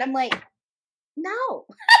do that. And I'm like, no,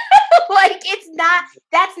 like it's not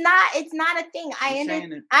a thing.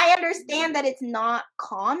 I understand that it's not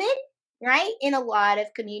common, right? In a lot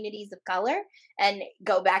of communities of color, and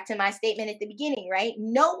go back to my statement at the beginning, right?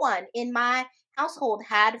 No one in my household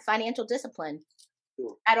had financial discipline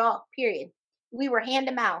at all, period. We were hand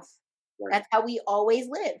to mouth. Right. That's how we always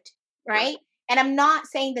lived, right? And I'm not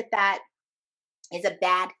saying that that is a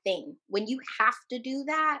bad thing. When you have to do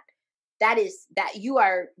that, you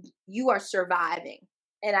are surviving.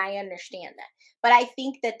 And I understand that. But I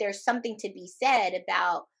think that there's something to be said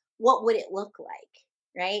about what would it look like,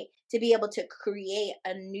 right? To be able to create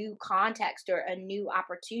a new context or a new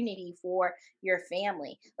opportunity for your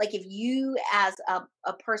family. Like if you as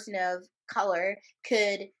a person of color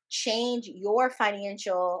could change your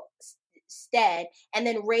financial stead and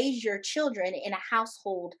then raise your children in a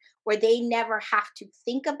household where they never have to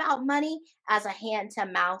think about money as a hand to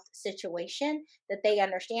mouth situation, that they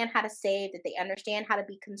understand how to save, that they understand how to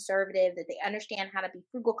be conservative, that they understand how to be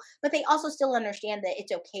frugal, but they also still understand that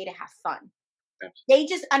it's okay to have fun. They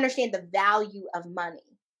just understand the value of money.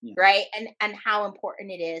 Right. And how important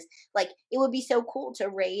it is. Like it would be so cool to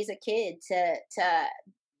raise a kid to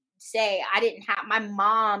say, I didn't have, my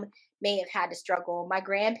mom may have had to struggle, my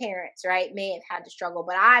grandparents, right, may have had to struggle,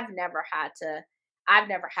 but I've never had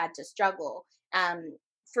to struggle.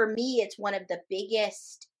 For me, it's one of the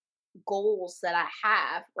biggest goals that I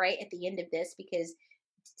have right at the end of this, because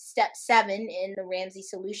step 7 in the Ramsey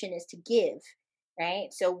solution is to give, right?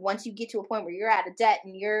 So once you get to a point where you're out of debt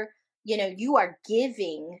and you are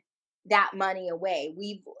giving that money away.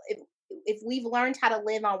 If we've learned how to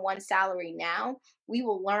live on one salary now, we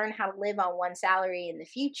will learn how to live on one salary in the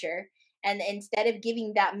future. And instead of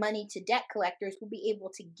giving that money to debt collectors, we'll be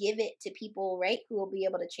able to give it to people, right, who will be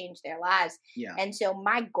able to change their lives. Yeah. And so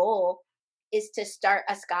my goal is to start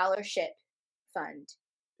a scholarship fund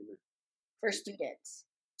for students,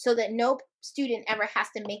 so that no student ever has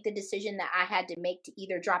to make the decision that I had to make to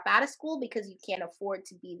either drop out of school because you can't afford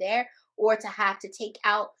to be there, or to have to take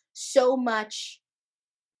out so much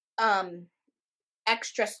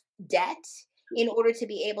extra debt in order to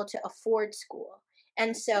be able to afford school.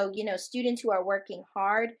 And so, students who are working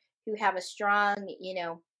hard, who have a strong,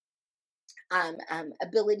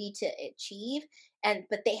 ability to achieve,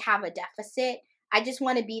 but they have a deficit. I just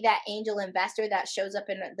want to be that angel investor that shows up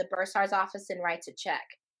in the bursar's office and writes a check.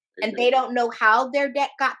 Amen. And they don't know how their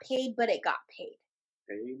debt got paid, but it got paid.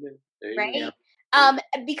 Amen. Amen. Right?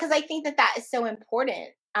 Because I think that is so important,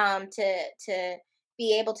 to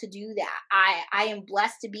be able to do that. I am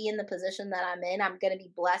blessed to be in the position that I'm in. I'm going to be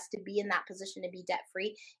blessed to be in that position to be debt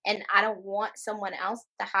free, and I don't want someone else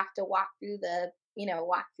to have to walk through the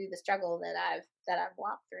struggle that I've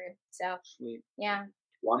walked through. So Sweet. Yeah.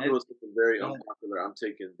 Well, I'm doing something very unpopular. I'm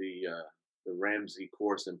taking the Ramsey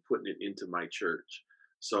course and putting it into my church.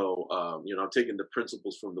 So I'm taking the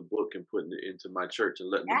principles from the book and putting it into my church and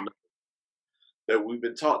letting them know that we've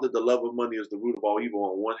been taught that the love of money is the root of all evil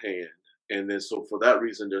on one hand. And then, so for that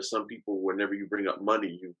reason, there's some people, whenever you bring up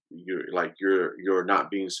money, you're not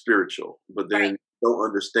being spiritual, but then don't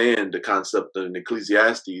understand the concept in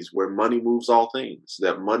Ecclesiastes where money moves all things,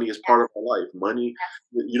 that money is part of our life. Money,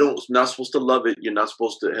 not supposed to love it. You're not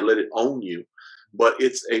supposed to let it own you, but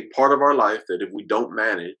it's a part of our life that if we don't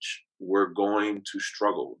manage, we're going to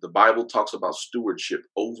struggle. The Bible talks about stewardship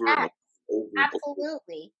over and over.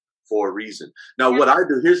 Absolutely. For a reason. Now, what I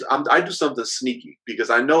do I do something sneaky, because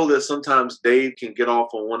I know that sometimes Dave can get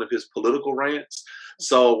off on one of his political rants.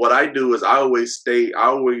 So what I do is I always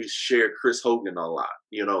share Chris Hogan a lot,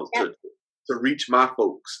 to reach my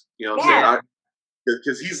folks, what I'm saying?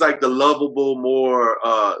 Because he's like the lovable, more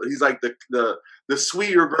he's like the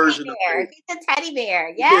sweeter version of Dave. He's a teddy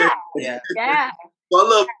bear. Yeah. So I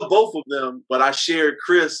love both of them, but I share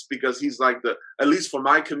Chris because he's like at least for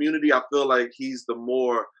my community, I feel like he's the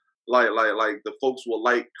more like the folks will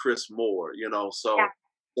like Chris more, so.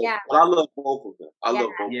 Yeah. But I love both of them. I love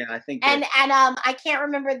both. Yeah, I think. And I can't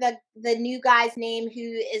remember the new guy's name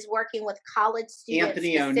who is working with college students.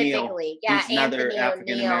 Anthony O'Neill. Yeah, he's another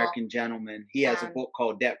African American gentleman. He has a book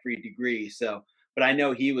called Debt Free Degree. So, but I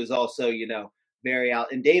know he was also, very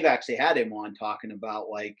out. And Dave actually had him on talking about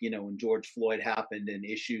when George Floyd happened and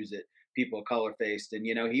issues that people of color faced, and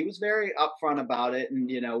he was very upfront about it, and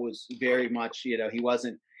was very much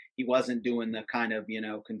he wasn't doing the kind of,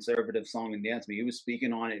 conservative song and dance. He was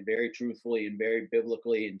speaking on it very truthfully and very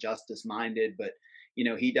biblically and justice minded. But,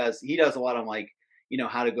 he does a lot on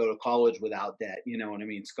how to go to college without debt, what I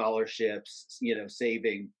mean? Scholarships,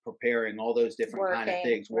 saving, preparing, all those different kind of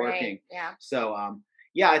things, working. Yeah. So,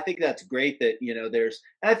 I think that's great that, and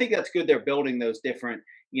I think that's good. They're building those different,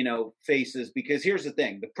 faces, because here's the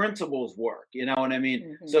thing, the principles work, what I mean?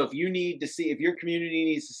 Mm-hmm. So if your community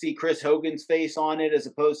needs to see Chris Hogan's face on it, as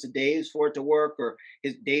opposed to Dave's for it to work, or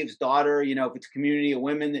Dave's daughter, if it's a community of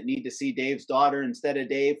women that need to see Dave's daughter instead of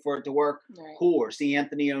Dave for it to work, cool. Or see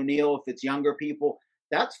Anthony O'Neill if it's younger people,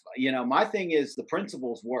 that's, my thing is the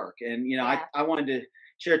principles work. And, Yeah. I wanted to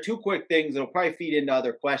share two quick things that'll probably feed into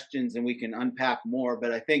other questions and we can unpack more.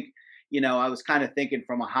 But I think, I was kind of thinking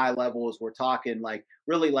from a high level as we're talking, like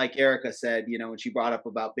really like Erica said, when she brought up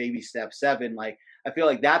about baby step 7, like I feel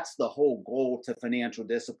like that's the whole goal to financial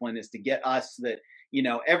discipline, is to get us that,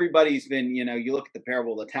 everybody's been, you look at the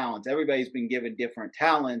parable of the talents, everybody's been given different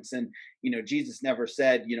talents. And, Jesus never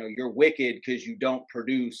said, you're wicked because you don't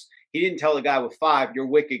produce. He didn't tell the guy with 5, you're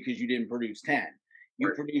wicked because you didn't produce 10. You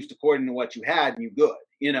Right. produced according to what you had and you good.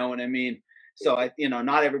 You know what I mean? So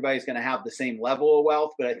not everybody's going to have the same level of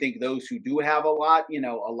wealth, but I think those who do have a lot,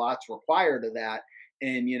 a lot's required of that.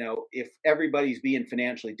 And, if everybody's being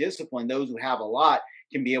financially disciplined, those who have a lot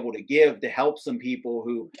can be able to give to help some people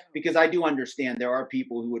who, because I do understand there are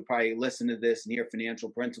people who would probably listen to this and hear financial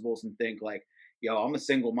principles and think like, I'm a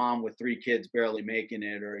single mom with 3 kids barely making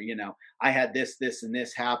it, or, I had this, and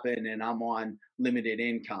this happen and I'm on limited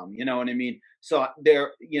income. You know what I mean? So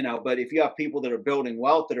there, but if you have people that are building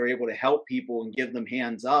wealth that are able to help people and give them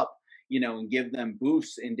hands up, and give them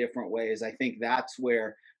boosts in different ways, I think that's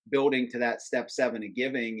where building to that step 7 of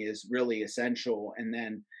giving is really essential. And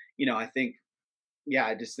then, I think,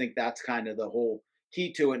 I just think that's kind of the whole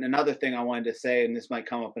key to it. And another thing I wanted to say, and this might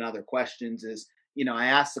come up in other questions, is, I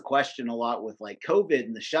asked the question a lot with like COVID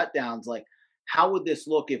and the shutdowns, like, how would this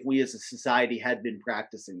look if we as a society had been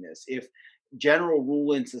practicing this? If general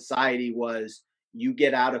rule in society was you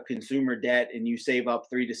get out of consumer debt and you save up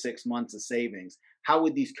 3 to 6 months of savings, how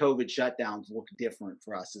would these COVID shutdowns look different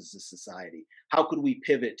for us as a society? How could we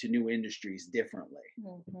pivot to new industries differently?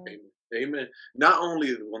 Amen. Not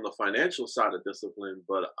only on the financial side of discipline,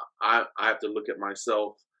 but I have to look at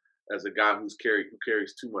myself as a guy who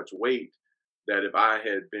carries too much weight. That if I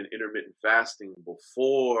had been intermittent fasting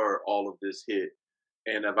before all of this hit,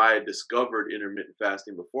 and if I had discovered intermittent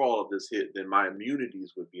fasting before all of this hit, then my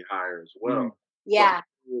immunities would be higher as well. Yeah.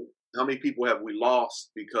 So how many people have we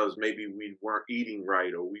lost because maybe we weren't eating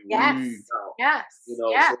right or we weren't Yes. eating out? Yes. So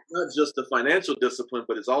Yes. it's not just the financial discipline,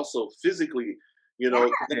 but it's also physically, Yeah. a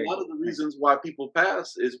lot of the reasons why people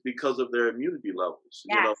pass is because of their immunity levels,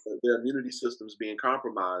 Yes. their immunity systems being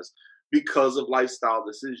compromised because of lifestyle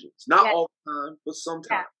decisions. Not Yes. all the time, but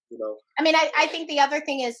sometimes, I mean, I think the other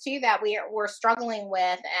thing is too that we're struggling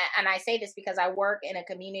with, and I say this because I work in a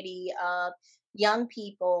community of young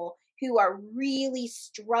people who are really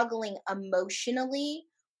struggling emotionally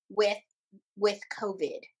with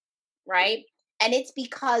COVID, right? And it's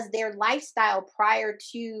because their lifestyle prior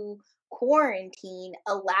to quarantine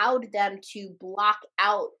allowed them to block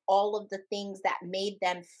out all of the things that made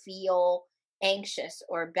them feel anxious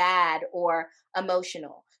or bad or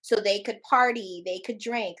emotional. So they could party, they could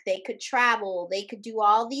drink, they could travel, they could do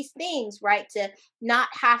all these things, right? To not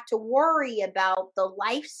have to worry about the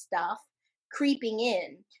life stuff creeping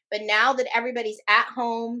in. But now that everybody's at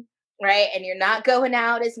home, right, and you're not going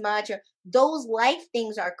out as much, or those life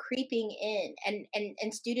things are creeping in,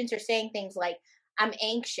 and students are saying things like, I'm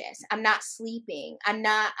anxious, I'm not sleeping, I'm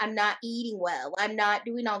not eating well, I'm not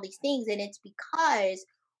doing all these things. And it's because,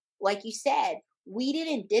 like you said, we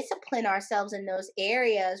didn't discipline ourselves in those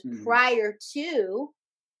areas prior to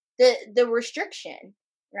the restriction,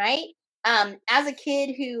 right? As a kid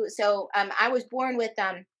I was born with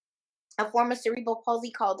a form of cerebral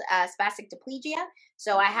palsy called spastic diplegia.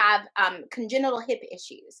 So I have congenital hip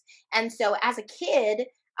issues. And so as a kid,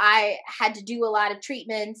 I had to do a lot of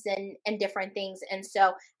treatments and different things. And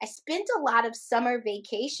so I spent a lot of summer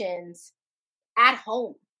vacations at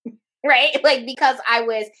home, right? Like, because I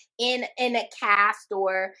was in a cast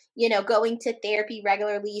or, going to therapy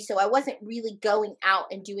regularly. So I wasn't really going out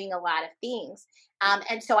and doing a lot of things.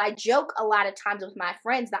 And so I joke a lot of times with my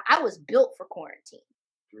friends that I was built for quarantine.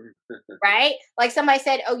 Right? Like somebody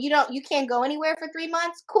said, "Oh, you can't go anywhere for 3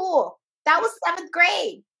 months." Cool. That was 7th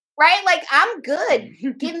grade, right? Like, I'm good.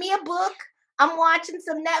 Give me a book. I'm watching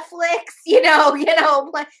some Netflix,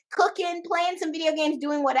 cooking, playing some video games,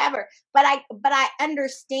 doing whatever. But I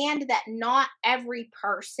understand that not every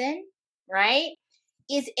person, right,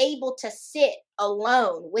 is able to sit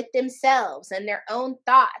alone with themselves and their own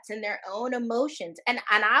thoughts and their own emotions. And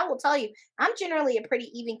I will tell you, I'm generally a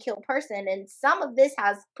pretty even keel person. And some of this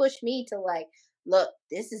has pushed me to like, look,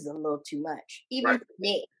 this is a little too much, even for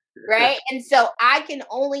me. Right. And so I can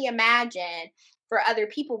only imagine for other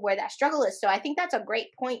people where that struggle is. So I think that's a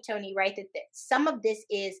great point, Tony, right? That some of this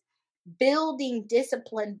is building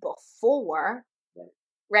discipline before,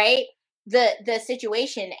 right, the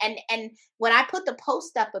situation. And when I put the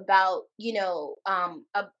post up about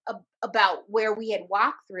about where we had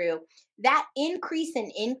walked through, that increase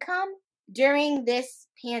in income during this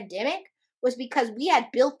pandemic was because we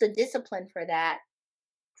had built the discipline for that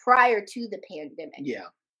prior to the pandemic. Yeah.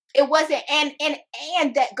 It wasn't,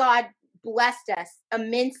 and that God blessed us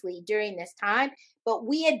immensely during this time, but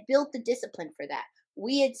we had built the discipline for that.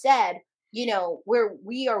 We had said, we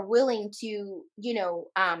are willing to,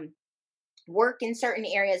 work in certain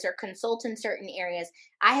areas or consult in certain areas.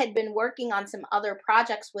 I had been working on some other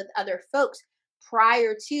projects with other folks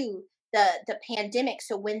prior to the pandemic.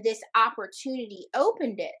 So when this opportunity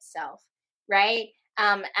opened itself, right?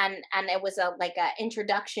 And it was a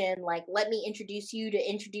introduction, like, let me introduce you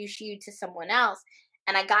to someone else.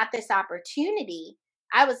 And I got this opportunity.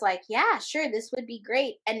 I was like, yeah, sure, this would be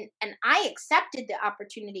great. And I accepted the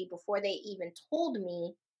opportunity before they even told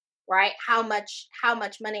me, right, how much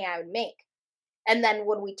money I would make. And then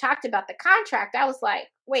when we talked about the contract, I was like,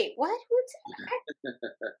 wait, what?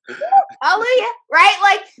 Hallelujah, right?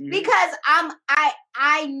 Like, because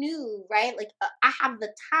I knew, right? Like, I have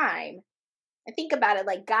the time. I think about it,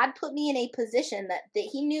 like, God put me in a position that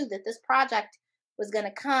he knew that this project was going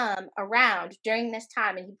to come around during this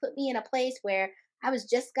time. And he put me in a place where I was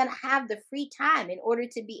just going to have the free time in order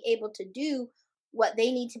to be able to do what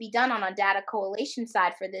they need to be done on a data collation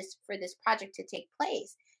side for this project to take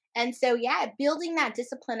place. And so, yeah, building that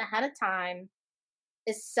discipline ahead of time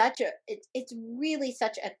is it's really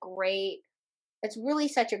such a great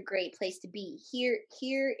place to be.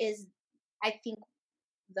 Here is, I think,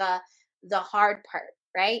 the hard part,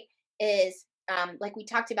 right? Is like we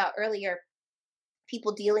talked about earlier,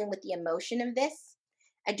 people dealing with the emotion of this.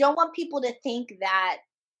 I don't want people to think that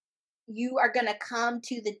you are going to come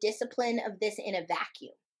to the discipline of this in a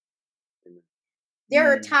vacuum.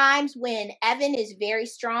 There are times when Evan is very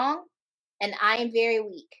strong and I am very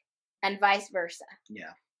weak, and vice versa.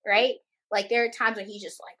 Yeah. Right? Like, there are times when he's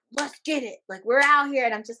just like, let's get it. Like, we're out here.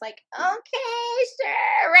 And I'm just like, okay,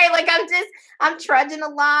 sure. Right? Like, I'm trudging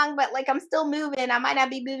along, but like, I'm still moving. I might not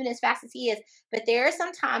be moving as fast as he is. But there are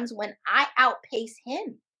some times when I outpace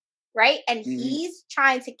him. Right? And he's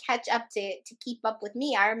trying to catch up to keep up with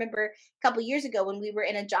me. I remember a couple years ago when we were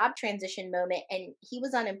in a job transition moment and he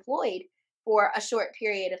was unemployed for a short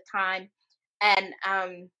period of time. And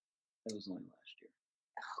it was only last year.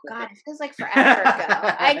 Oh God, it feels like forever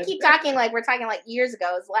ago. I keep talking like we're talking like years ago.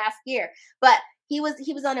 It was last year. But he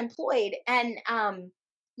was unemployed, and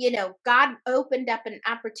God opened up an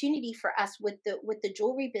opportunity for us with the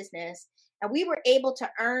jewelry business, and we were able to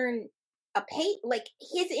earn like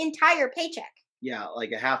his entire paycheck. Yeah,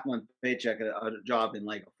 like a half-month paycheck at a job in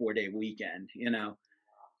like a 4-day weekend,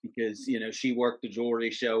 because she worked the jewelry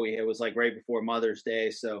show. It was like right before Mother's Day,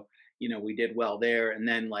 so we did well there. And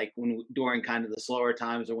then like during kind of the slower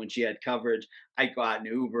times or when she had coverage, I got an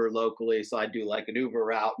Uber locally, so I'd do like an Uber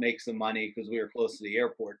route, make some money because we were close to the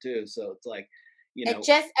airport too. So it's like,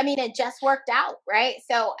 it just worked out, right?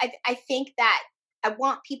 So I think that I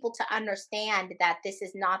want people to understand that this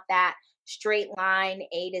is not that straight line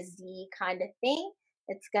A to Z kind of thing.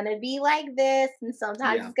 It's gonna be like this, and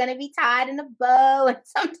sometimes it's gonna be tied in a bow, and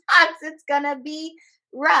sometimes it's gonna be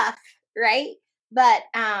rough, right? But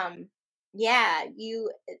yeah,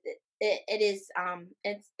 it is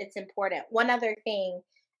it's important. One other thing,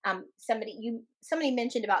 somebody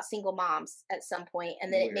mentioned about single moms at some point,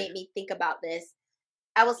 and then it made me think about this.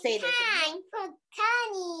 I will say this: Time for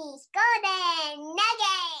Connie's Golden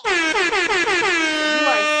Nugget. If you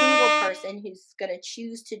are a single person who's gonna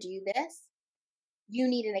choose to do this, you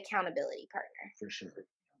need an accountability partner. For sure.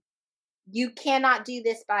 You cannot do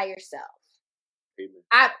this by yourself.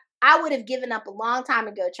 Amen. I would have given up a long time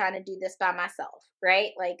ago trying to do this by myself,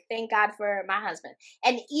 right? Like, thank God for my husband.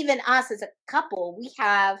 And even us as a couple, we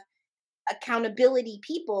have accountability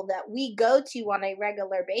people that we go to on a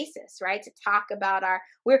regular basis, right? To talk about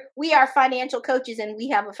we are financial coaches, and we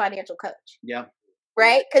have a financial coach. Yeah.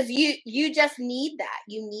 Right? Because you just need that.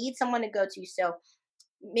 You need someone to go to. So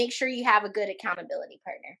make sure you have a good accountability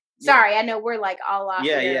partner. Sorry, I know we're like all off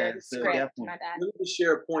your script. My bad. Let me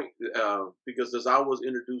share a point because as I was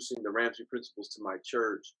introducing the Ramsey principles to my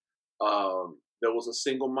church, there was a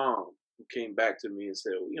single mom who came back to me and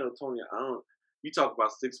said, Tony, you talk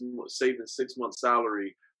about saving 6 months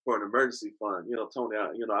salary for an emergency fund. Tony,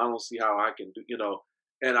 I don't see how I can do,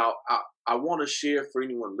 and I want to share for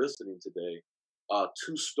anyone listening today,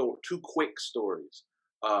 two quick stories.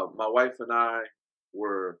 My wife and I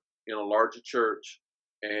were in a larger church,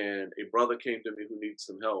 and a brother came to me who needed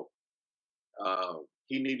some help.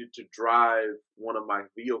 He needed to drive one of my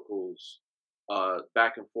vehicles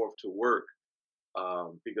back and forth to work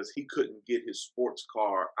because he couldn't get his sports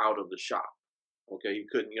car out of the shop. Okay, he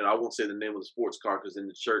couldn't. I won't say the name of the sports car because then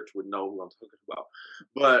the church would know who I'm talking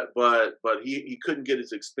about. But he couldn't get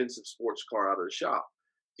his expensive sports car out of the shop.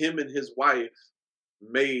 Him and his wife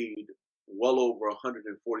made well over $140,000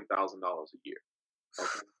 a year.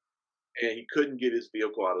 Okay. And he couldn't get his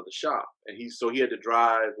vehicle out of the shop, and he had to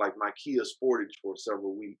drive like my Kia Sportage for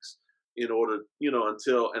several weeks in order,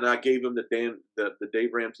 until. And I gave him the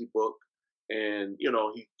Dave Ramsey book, and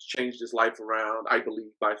he changed his life around. I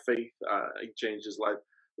believe by faith, he changed his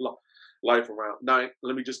life around. Now,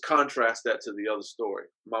 let me just contrast that to the other story.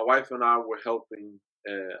 My wife and I were helping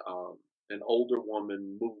an older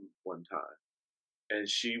woman move one time, and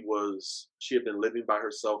she had been living by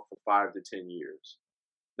herself for 5 to 10 years.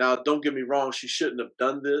 Now, don't get me wrong, she shouldn't have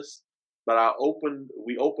done this, but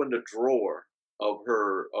we opened a drawer of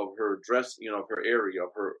her dress, of her area, of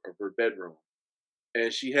her bedroom,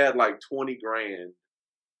 and she had like 20 grand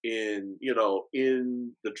in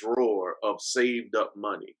the drawer of saved up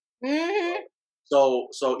money. Mm-hmm.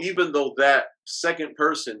 So even though that second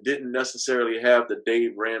person didn't necessarily have the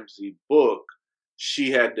Dave Ramsey book, she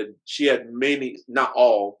had many, not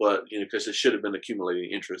all, but because it should have been accumulating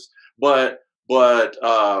interest, but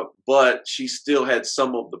she still had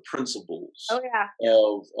some of the principles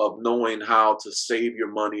of knowing how to save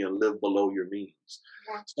your money and live below your means.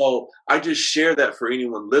 Yeah. So I just share that for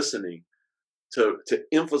anyone listening to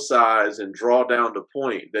emphasize and draw down the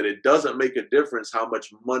point that it doesn't make a difference how much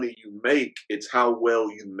money you make, it's how well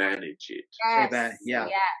you manage it. Yes. Yes.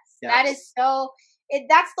 That is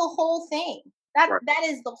that's the whole thing. That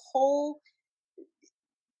is the whole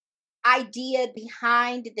idea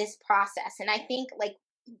behind this process. And I think like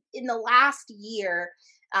in the last year,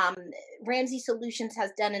 Ramsey Solutions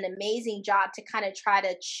has done an amazing job to kind of try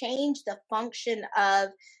to change the function of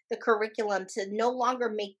the curriculum to no longer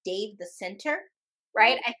make Dave the center,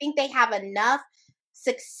 right? I think they have enough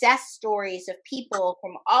success stories of people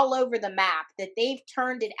from all over the map that they've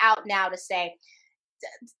turned it out now to say,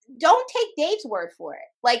 don't take Dave's word for it.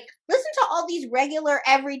 Like, listen to all these regular,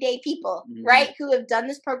 everyday people, right, who have done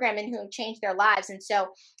this program and who have changed their lives. And so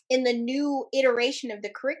in the new iteration of the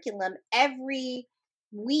curriculum, every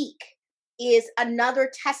week is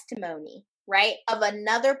another testimony, right, of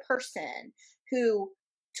another person who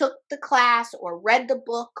took the class or read the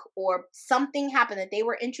book or something happened that they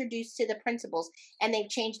were introduced to the principles and they've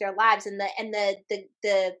changed their lives. And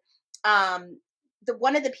the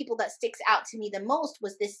one of the people that sticks out to me the most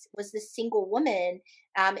was this single woman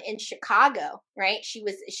in Chicago, right? She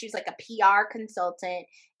was like a PR consultant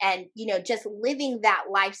and, just living that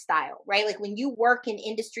lifestyle, right? Like when you work in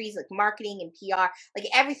industries like marketing and PR, like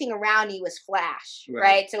everything around you is flash,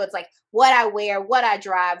 right? So it's like what I wear, what I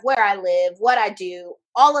drive, where I live, what I do,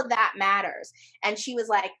 all of that matters. And she was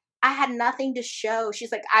like, I had nothing to show.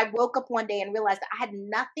 She's like, I woke up one day and realized that I had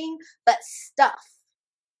nothing but stuff,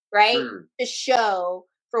 right, to show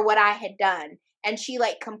for what I had done. And she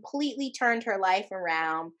like completely turned her life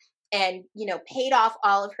around and, paid off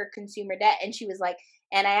all of her consumer debt. And she was like,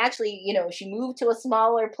 and I actually, she moved to a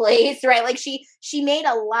smaller place, right? Like she made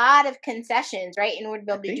a lot of concessions, right, in order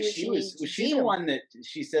to be able to do what she needed to do. Was she the one that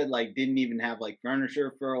she said like didn't even have like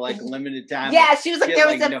furniture for like a limited time? Yeah, she was like, there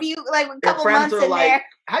was a few, like a couple months in there.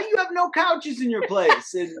 How you have no couches in your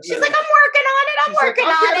place? And she's like, I'm working on it. I'm working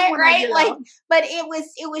on it, right? Like, but it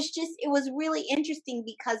was really interesting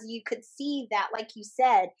because you could see that, like you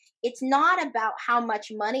said, it's not about how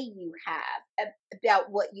much money you have,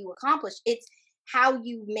 about what you accomplish. It's how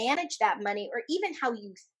you manage that money or even how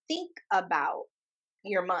you think about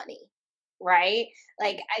your money, right?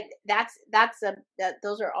 Like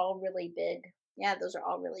those are all really big. Yeah, those are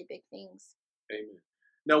all really big things. Amen.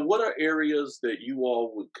 Now, what are areas that you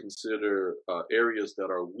all would consider areas that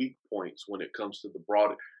are weak points when it comes to the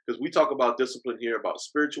broader? Because we talk about discipline here, about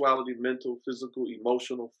spirituality, mental, physical,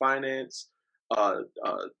 emotional, finance,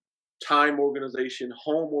 time organization,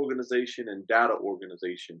 home organization, and data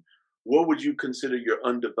organization. What would you consider your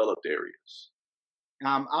undeveloped areas?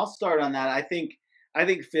 I'll start on that. I think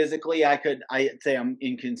physically, I'd say I'm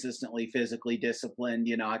inconsistently physically disciplined.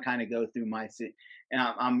 I kind of go through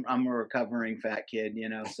and I'm a recovering fat kid,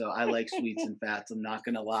 so I like sweets and fats. I'm not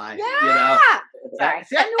gonna lie. Yeah. Sorry.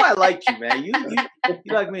 See, I knew I liked you, man. You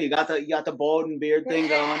like me. You got the bald and beard thing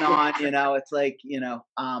going on. It's like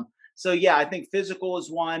So yeah, I think physical is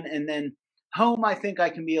one, and then home. I think I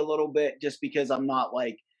can be a little bit just because I'm not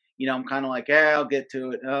like. I'm kind of like, I'll get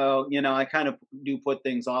to it. Oh, I kind of do put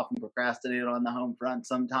things off and procrastinate on the home front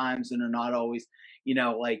sometimes and are not always,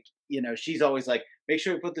 she's always like, make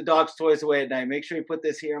sure you put the dog's toys away at night. Make sure you put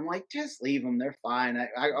this here. I'm like, just leave them. They're fine.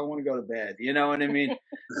 I want to go to bed. You know what I mean?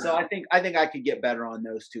 So I think I could get better on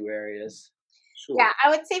those two areas. Sure. Yeah,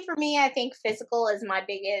 I would say for me, I think physical is my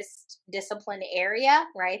biggest discipline area,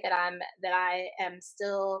 right? That I am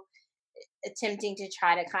still attempting to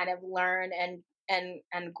try to kind of learn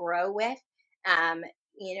and grow with.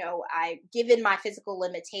 given my physical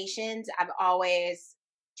limitations, I've always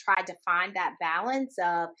tried to find that balance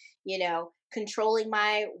of, controlling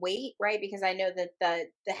my weight, right? Because I know that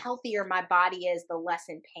the healthier my body is, the less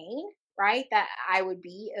in pain, right? That I would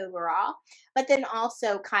be overall. But then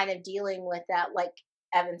also kind of dealing with that, like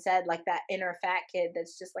Evan said, like that inner fat kid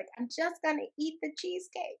that's just like, I'm just gonna eat the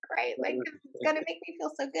cheesecake, right? Like it's gonna make me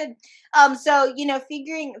feel so good. So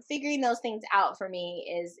figuring those things out for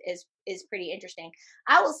me is pretty interesting.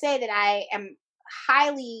 I will say that I am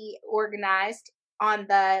highly organized on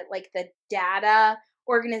the data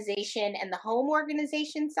organization and the home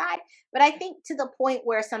organization side, but I think to the point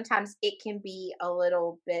where sometimes it can be a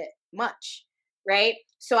little bit much, right?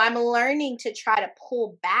 So I'm learning to try to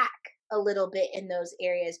pull back a little bit in those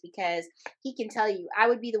areas, because he can tell you I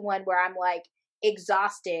would be the one where I'm like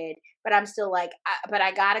exhausted, but I'm still like, but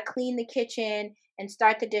I gotta clean the kitchen and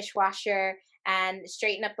start the dishwasher and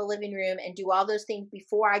straighten up the living room and do all those things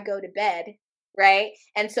before I go to bed, right?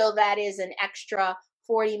 And so that is an extra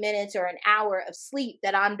 40 minutes or an hour of sleep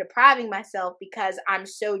that I'm depriving myself because I'm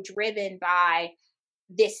so driven by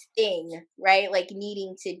this thing, right? Like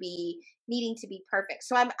needing to be perfect.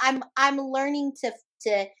 So I'm learning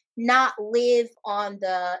to not live on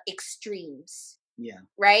the extremes, Yeah.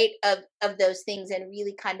 right, of those things, and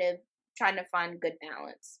really kind of trying to find good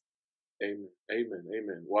balance.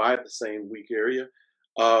 Amen. Well, I have the same weak area.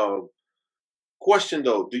 Question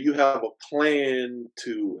though, do you have a plan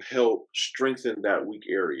to help strengthen that weak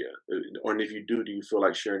area? Or if you do you feel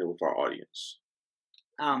like sharing it with our audience?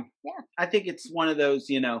 Yeah. I think it's one of those,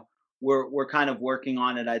 we're kind of working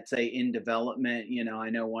on it, I'd say, in development. I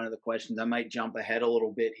know one of the questions, I might jump ahead a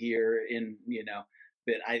little bit here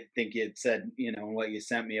but I think it said, what you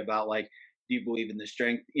sent me about, like, do you believe in the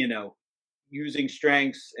strength, using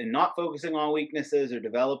strengths and not focusing on weaknesses or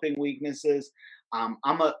developing weaknesses. I'm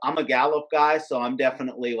a Gallup guy, so I'm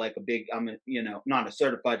definitely like I'm not a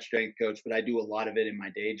certified strength coach, but I do a lot of it in my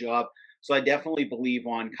day job. So I definitely believe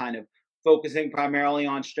on kind of focusing primarily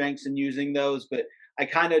on strengths and using those, but I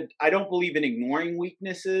don't believe in ignoring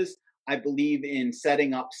weaknesses. I believe in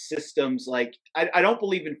setting up systems. Like I don't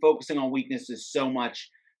believe in focusing on weaknesses so much,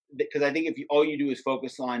 because I think if all you do is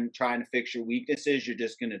focus on trying to fix your weaknesses, you're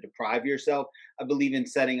just going to deprive yourself. I believe in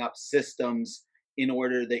setting up systems in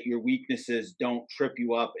order that your weaknesses don't trip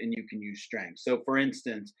you up and you can use strength. So for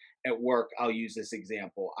instance, at work, I'll use this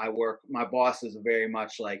example. My boss is very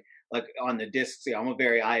much like on the disc scale, I'm a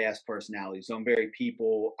very IS personality. So I'm very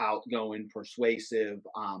people, outgoing, persuasive.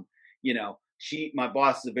 My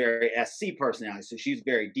boss is a very SC personality. So she's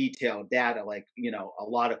very detailed, data, like, a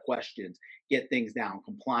lot of questions, get things down,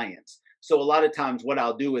 compliance. So a lot of times what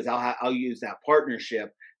I'll do is I'll use that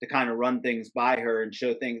partnership to kind of run things by her and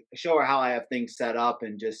show her how I have things set up,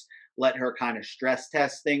 and just let her kind of stress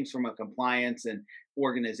test things from a compliance and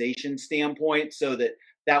organization standpoint, so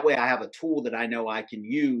that way I have a tool that I know I can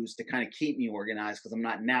use to kind of keep me organized, because I'm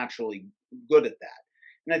not naturally good at that.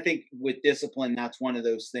 And I think with discipline, that's one of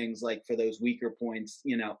those things, like for those weaker points,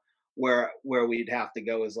 where we'd have to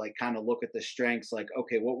go is like kind of look at the strengths, like,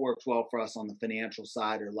 okay, what works well for us on the financial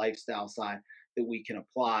side or lifestyle side that we can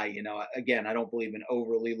apply. Again, I don't believe in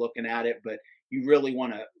overly looking at it, but you really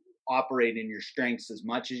want to operate in your strengths as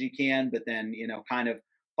much as you can, but then, kind of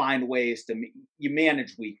find ways to you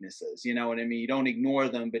manage weaknesses. You know what I mean? You don't ignore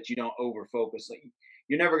them, but you don't over focus. Like,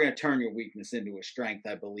 you're never going to turn your weakness into a strength,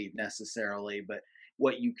 I believe, necessarily, but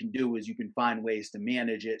what you can do is you can find ways to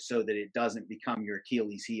manage it so that it doesn't become your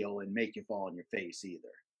Achilles heel and make you fall on your face either.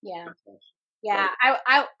 Yeah. Yeah,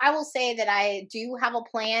 I will say that I do have a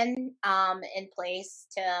plan in place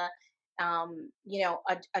to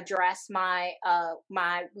address my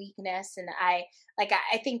my weakness. And I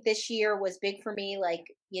think this year was big for me, like,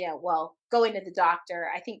 going to the doctor.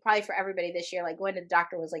 I think probably for everybody this year, like going to the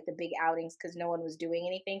doctor was like the big outings, because no one was doing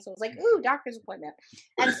anything. So it was like, ooh, doctor's appointment.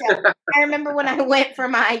 And so I remember when I went for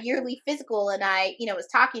my yearly physical, and I was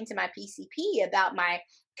talking to my PCP about my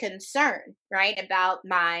concern, right, about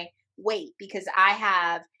my weight, because I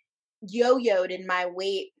have yo-yoed in my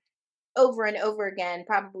weight over and over again,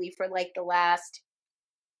 probably for like the last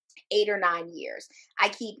 8 or 9 years. I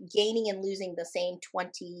keep gaining and losing the same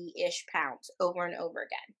 20-ish pounds over and over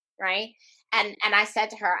again, right? And I said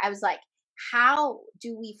to her, I was like, how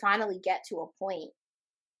do we finally get to a point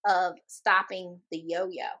of stopping the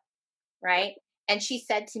yo-yo, right? And she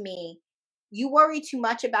said to me, you worry too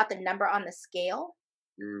much about the number on the scale.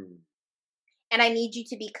 And I need you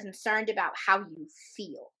to be concerned about how you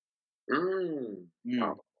feel.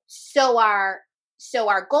 Wow. So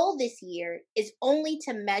our goal this year is only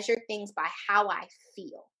to measure things by how I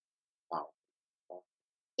feel. Wow.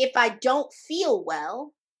 If I don't feel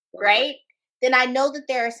well, right, then I know that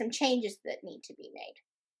there are some changes that need to be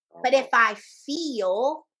made. But if I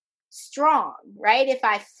feel strong, right?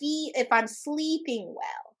 If I'm sleeping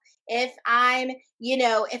well, if I'm,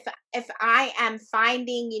 if I am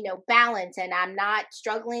finding, balance, and I'm not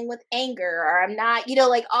struggling with anger, or I'm not,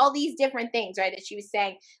 like all these different things, right? That she was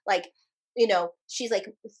saying, like, she's like,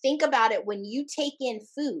 think about it. When you take in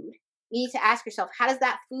food, you need to ask yourself, how does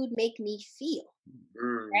that food make me feel?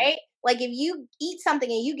 Right? Like, if you eat something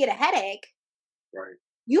and you get a headache, right,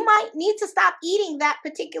 you might need to stop eating that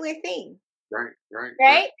particular thing.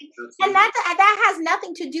 Right. And that has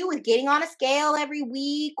nothing to do with getting on a scale every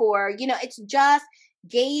week, or, it's just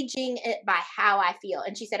gauging it by how I feel.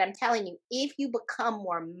 And she said, I'm telling you, if you become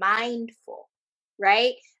more mindful,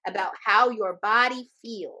 right, about how your body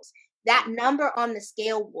feels, that number on the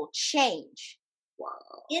scale will change.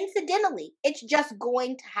 Wow. Incidentally, it's just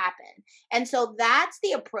going to happen. And so that's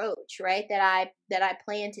the approach, right, that I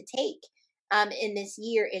plan to take in this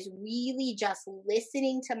year, is really just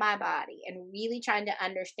listening to my body and really trying to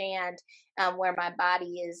understand where my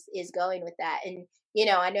body is going with that. And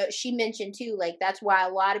I know she mentioned too, like, that's why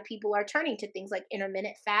a lot of people are turning to things like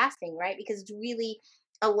intermittent fasting, right? Because it's really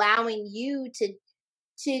allowing you to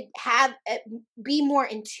have be more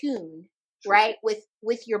in tune, right,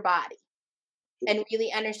 with your body, and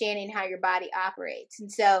really understanding how your body operates.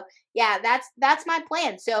 And so, yeah, that's my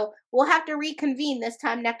plan. So we'll have to reconvene this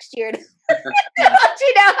time next year to let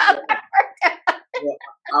you know how that worked out.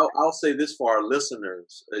 Well, I'll say this for our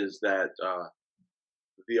listeners, is that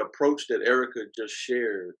the approach that Erica just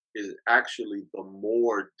shared is actually the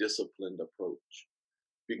more disciplined approach,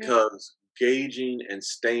 because gauging and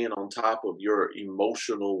staying on top of your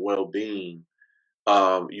emotional well-being,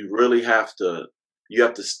 you really have to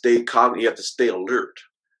stay cognitive, you have to stay alert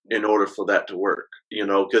in order for that to work,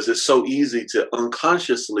 because it's so easy to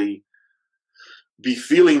unconsciously be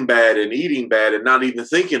feeling bad and eating bad and not even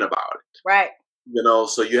thinking about it. Right.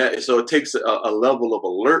 So it takes a level of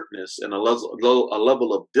alertness and a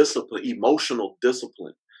level of discipline, emotional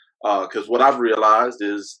discipline. Because what I've realized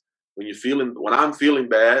is when I'm feeling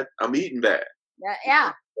bad, I'm eating bad.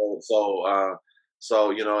 Yeah. So,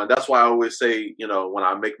 and that's why I always say, when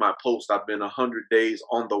I make my post, I've been 100 days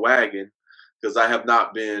on the wagon, because I have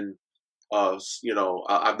not been, I've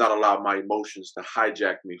not allowed my emotions to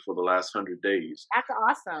hijack me for the last 100 days. That's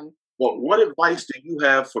awesome. Well, what advice do you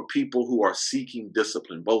have for people who are seeking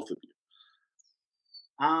discipline, both of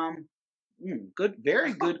you?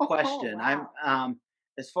 Very good question. Wow.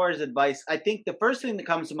 As far as advice, I think the first thing that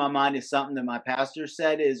comes to my mind is something that my pastor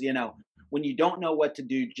said is, when you don't know what to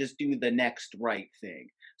do, just do the next right thing.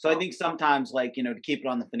 So I think sometimes, like, to keep it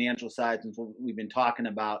on the financial side, since we've been talking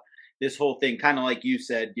about this whole thing, kind of like you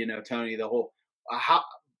said, Tony, the whole,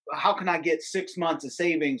 how can I get 6 months of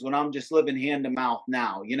savings when I'm just living hand to mouth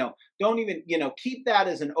now? Don't even, keep that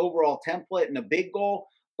as an overall template and a big goal.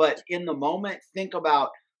 But in the moment, think about,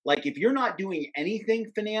 like, if you're not doing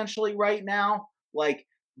anything financially right now, like,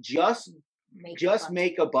 just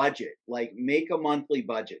make a budget, like make a monthly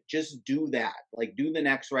budget. Just do that. Like, do the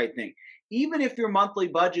next right thing. Even if your monthly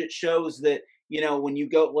budget shows that, when you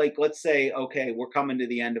go, like, let's say, okay, we're coming to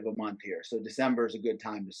the end of a month here, so December is a good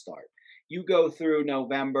time to start. You go through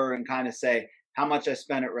November and kind of say how much I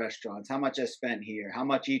spent at restaurants, how much I spent here, how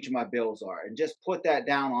much each of my bills are, and just put that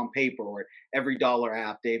down on paper. Or Every Dollar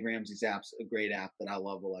app, Dave Ramsey's app's a great app that I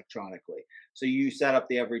love electronically. So you set up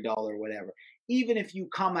the Every Dollar, whatever. Even if you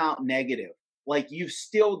come out negative, like, you've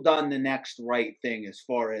still done the next right thing as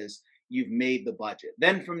far as you've made the budget.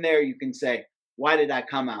 Then from there, you can say, why did I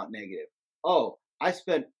come out negative? Oh, I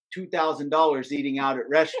spent $2,000 eating out at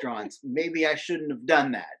restaurants. Maybe I shouldn't have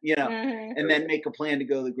done that, and then make a plan to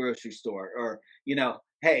go to the grocery store. Or,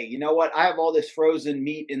 hey, you know what? I have all this frozen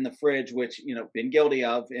meat in the fridge, which, been guilty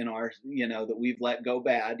of in our, that we've let go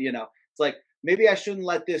bad. It's like, maybe I shouldn't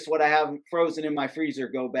let what I have frozen in my freezer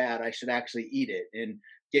go bad. I should actually eat it and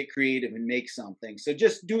get creative and make something. So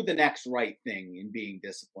just do the next right thing in being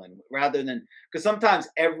disciplined, rather than, because sometimes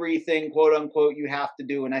everything, quote unquote, you have to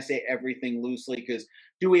do, and I say everything loosely, because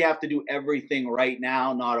do we have to do everything right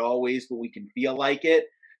now? Not always, but we can feel like it.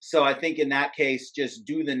 So I think in that case, just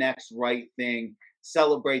do the next right thing,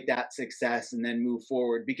 celebrate that success, and then move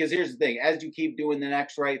forward. Because here's the thing, as you keep doing the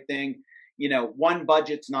next right thing, one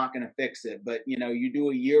budget's not going to fix it, but, you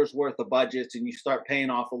do a year's worth of budgets and you start paying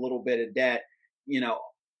off a little bit of debt,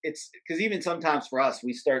 it's because even sometimes for us,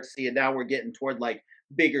 we start seeing now we're getting toward like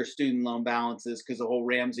bigger student loan balances, because the whole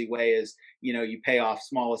Ramsey way is, you pay off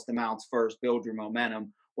smallest amounts first, build your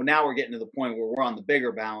momentum. Well, now we're getting to the point where we're on the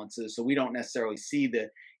bigger balances, so we don't necessarily see the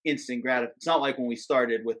instant gratification. It's not like when we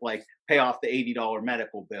started with like pay off the $80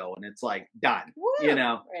 medical bill and it's like done. Woo! You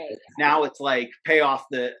know, right. Now it's like pay off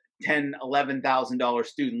the $11,000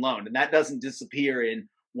 student loan, and that doesn't disappear in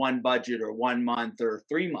one budget or 1 month or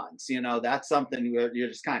 3 months. You know, that's something you're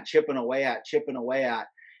just kind of chipping away at.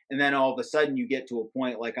 And then all of a sudden you get to a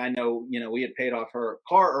point like, I know, you know, we had paid off her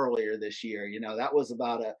car earlier this year. You know, that was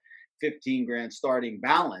about a 15 grand starting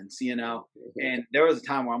balance, you know, and there was a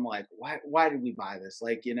time where I'm like, why did we buy this?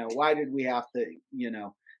 Like, you know, why did we have to, you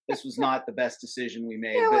know, this was not the best decision we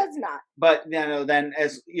made. It was not. But, you know, then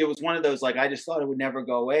as it was one of those, like, I just thought it would never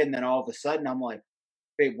go away. And then all of a sudden I'm like,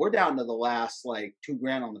 babe, we're down to the last like 2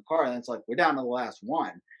 grand on the car. And it's like, we're down to the last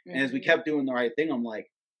one. Mm-hmm. And as we kept doing the right thing, I'm like,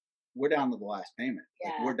 we're down to the last payment.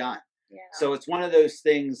 Yeah. Like, we're done. Yeah. So it's one of those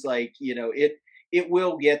things like, you know, it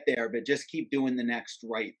will get there, but just keep doing the next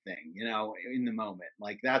right thing, you know, in the moment.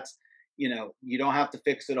 Like that's, you know, you don't have to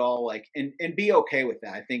fix it all, like, and be okay with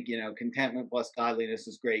that. I think, you know, contentment plus godliness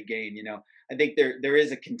is great gain. You know, I think there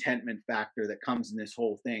is a contentment factor that comes in this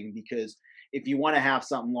whole thing, because if you want to have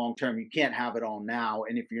something long-term, you can't have it all now.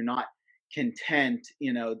 And if you're not content,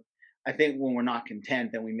 you know, I think when we're not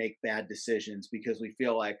content, then we make bad decisions because we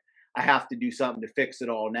feel like I have to do something to fix it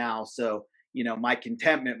all now. So, you know, my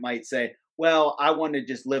contentment might say, well, I want to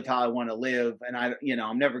just live how I want to live. And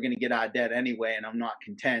I'm never going to get out of debt anyway, and I'm not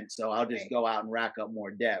content. So I'll just go out and rack up more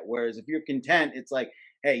debt. Whereas if you're content, it's like,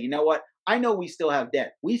 hey, you know what? I know we still have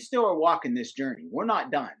debt. We still are walking this journey. We're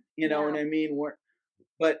not done. You know what I mean?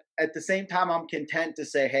 But at the same time, I'm content to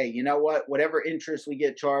say, hey, you know what? Whatever interest we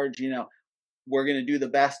get charged, you know, we're going to do the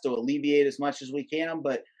best to alleviate as much as we can.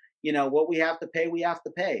 But, you know, what we have to pay, we have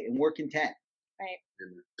to pay. And we're content. Right.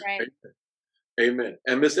 Right. Amen.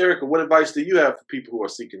 And Miss Erica, what advice do you have for people who are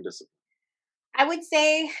seeking discipline? I would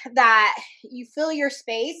say that you fill your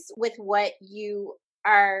space with what you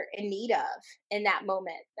are in need of in that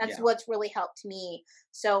moment. That's what's really helped me.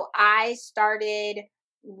 So I started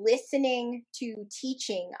listening to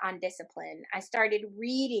teaching on discipline. I started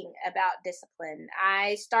reading about discipline.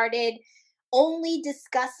 I started only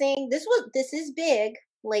discussing this is big,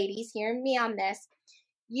 ladies, hear me on this.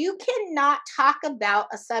 You cannot talk about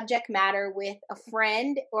a subject matter with a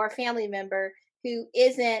friend or a family member who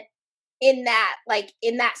isn't in that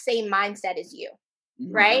same mindset as you.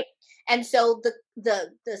 Mm-hmm. Right? And so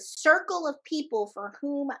the circle of people for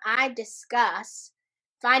whom I discuss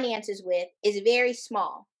finances with is very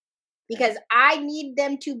small, because I need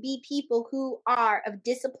them to be people who are of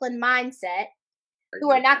disciplined mindset,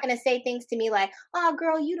 who are not going to say things to me like, oh,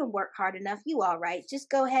 girl, you don't work hard enough. You all right. Just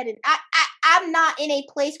go ahead. And I'm not in a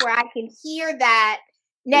place where I can hear that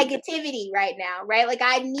negativity right now, right? Like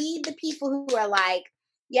I need the people who are like,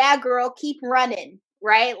 yeah, girl, keep running,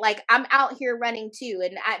 right? Like I'm out here running too.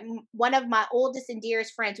 And one of my oldest and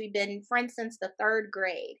dearest friends, we've been friends since the 3rd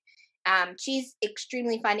grade. She's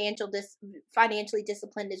extremely financially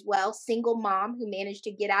disciplined as well. Single mom who managed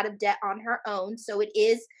to get out of debt on her own. So it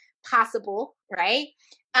is possible, right?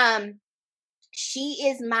 She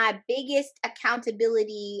is my biggest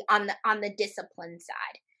accountability on the discipline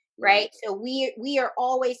side, right? So we are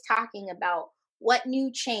always talking about what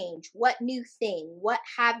new change, what new thing, what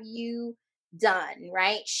have you done,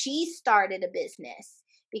 right? She started a business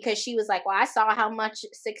because she was like, well, I saw how much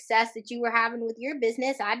success that you were having with your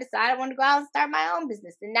business. I decided I want to go out and start my own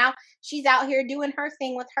business. And now she's out here doing her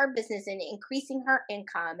thing with her business and increasing her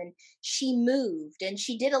income. And she moved and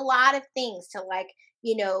she did a lot of things to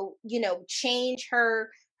change her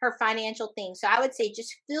financial thing. So I would say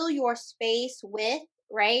just fill your space with,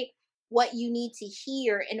 right, what you need to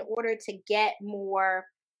hear in order to get more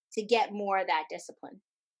of that discipline.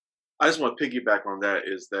 I just want to piggyback on that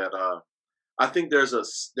is that I think there's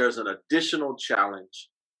an additional challenge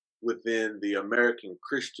within the American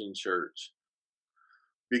Christian church,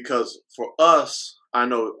 because for us, I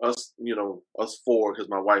know us, us four, because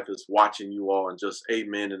my wife is watching you all and just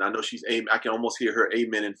amen. And I know she's amen. I can almost hear her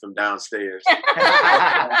amening from downstairs.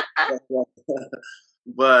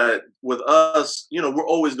 But with us, we're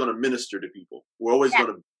always going to minister to people. We're always going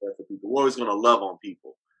to be there for people. We're always going to love on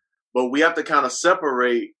people. But we have to kind of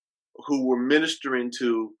separate who we're ministering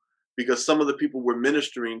to, because some of the people we're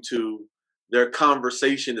ministering to, their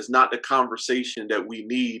conversation is not the conversation that we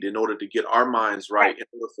need in order to get our minds right, in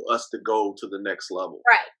order for us to go to the next level.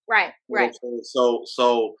 Right. So,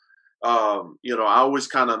 I always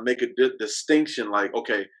kind of make a distinction, like,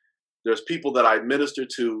 okay, there's people that I minister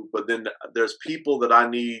to, but then there's people that I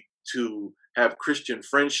need to have Christian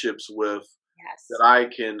friendships with, that I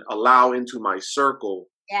can allow into my circle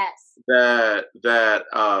Yes. That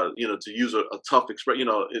you know, to use a tough expression, you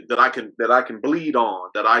know, that I can bleed on,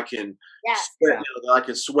 that I can sweat, you know, that I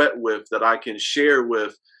can sweat with, that I can share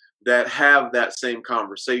with, that have that same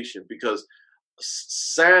conversation. Because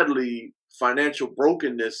sadly, financial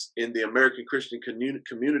brokenness in the American Christian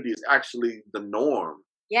community is actually the norm.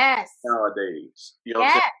 Yes. Nowadays, you know what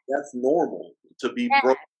I'm saying? That's normal to be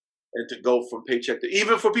broke and to go from paycheck to,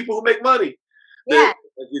 even for people who make money. Yeah.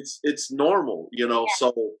 It's normal, you know.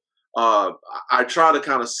 So I try to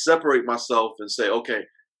kind of separate myself and say, okay,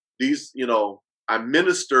 these, you know, I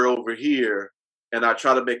minister over here and I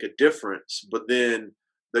try to make a difference. But then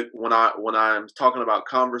when I'm talking about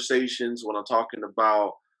conversations, when I'm talking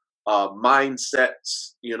about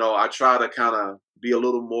mindsets, you know, I try to kind of be a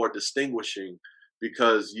little more distinguishing,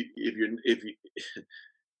 because if you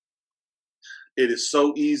it is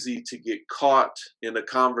so easy to get caught in a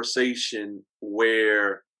conversation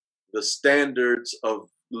where the standards of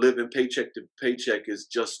living paycheck to paycheck is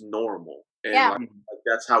just normal. And like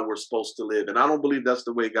that's how we're supposed to live. And I don't believe that's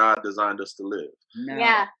the way God designed us to live. No.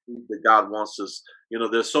 Yeah. That God wants us, you know,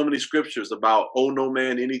 there's so many scriptures about, oh, no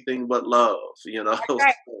man anything but love, you know. That's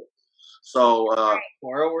right. So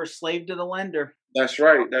borrower slave to the lender. That's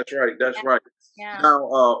right. That's right. That's right. Yeah.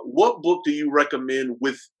 Now, what book do you recommend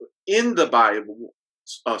within the Bible?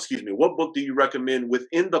 Excuse me. What book do you recommend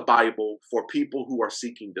within the Bible for people who are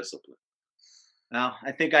seeking discipline? Well,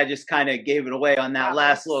 I think I just kind of gave it away on that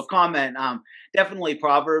last little comment. Definitely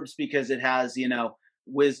Proverbs, because it has, you know,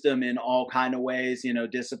 wisdom in all kind of ways, you know,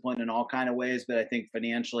 discipline in all kind of ways. But I think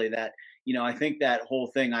financially that, you know, I think that whole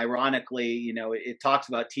thing, ironically, you know, it talks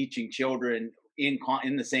about teaching children in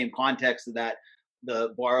the same context of that,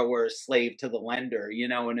 the borrower is slave to the lender, you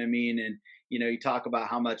know what I mean? And, you know, you talk about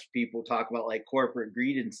how much people talk about like corporate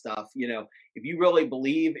greed and stuff, you know, if you really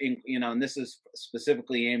believe in, you know, and this is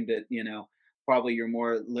specifically aimed at, you know, probably your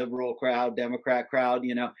more liberal crowd, Democrat crowd,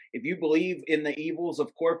 you know, if you believe in the evils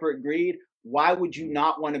of corporate greed, why would you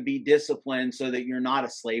not want to be disciplined so that you're not a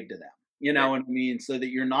slave to them? You know what I mean? So that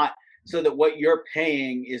you're not, so that what you're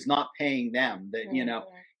paying is not paying them, that, you know,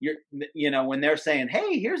 you're, you know, when they're saying,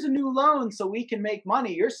 hey, here's a new loan so we can make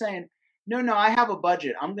money, you're saying, no, I have a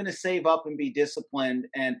budget. I'm going to save up and be disciplined,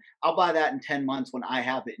 and I'll buy that in 10 months when I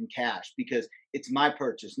have it in cash, because it's my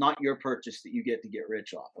purchase, not your purchase that you get to get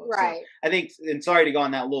rich off of. Right. So I think, and sorry to go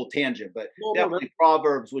on that little tangent, but definitely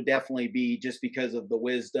Proverbs would definitely be, just because of the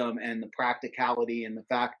wisdom and the practicality and the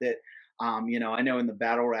fact that, you know, I know in the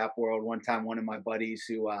battle rap world, one time, one of my buddies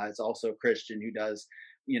who is also a Christian, who does,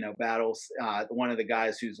 you know, battles, one of the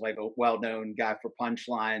guys who's like a well-known guy for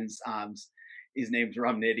punchlines, his name's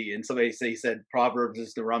Rum Nitty, and somebody he said Proverbs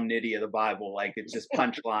is the Rum Nitty of the Bible, like it's just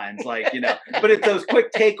punchlines, like, you know, but it's those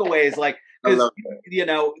quick takeaways, like, because, you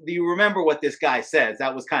know, do you remember what this guy says?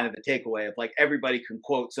 That was kind of the takeaway of like, everybody can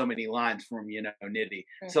quote so many lines from, you know, Nitty.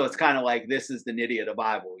 So it's kind of like, this is the Nitty of the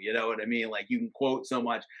Bible, you know what I mean? Like, you can quote so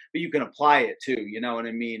much, but you can apply it too, you know what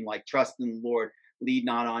I mean? Like, trust in the Lord, lead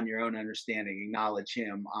not on your own understanding, acknowledge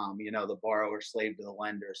him, you know, the borrower slave to the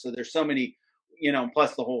lender. So there's so many, you know,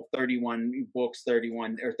 plus the whole 31 books,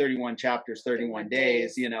 31 chapters, 31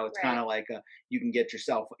 days, you know, it's kind of like you can get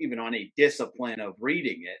yourself even on a discipline of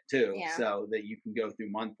reading it too, so that you can go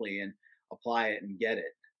through monthly and apply it and get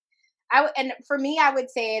it. And for me, I would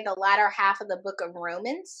say the latter half of the book of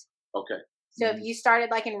Romans. Okay. So if you started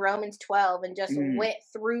like in Romans 12 and just went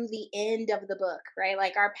through the end of the book, right?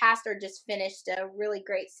 Like our pastor just finished a really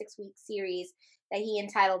great 6-week series that he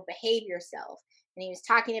entitled Behave Yourself. And he was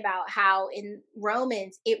talking about how in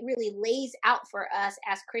Romans, it really lays out for us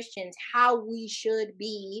as Christians how we should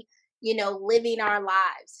be, you know, living our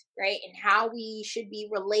lives, right? And how we should be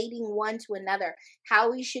relating one to another,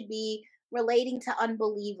 how we should be relating to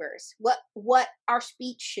unbelievers, what our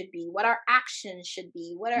speech should be, what our actions should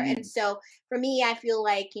be, and so for me, I feel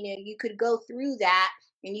like, you know, you could go through that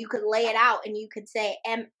and you could lay it out and you could say,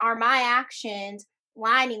 are my actions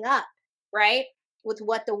lining up, right, with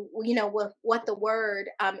what the, you know, with what the word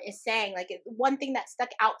is saying? Like, one thing that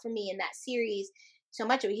stuck out for me in that series so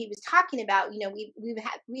much, he was talking about, you know, we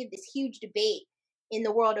have this huge debate in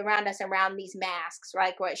the world around us around these masks,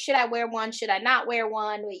 right? Right? Should I wear one? Should I not wear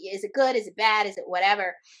one? Is it good? Is it bad? Is it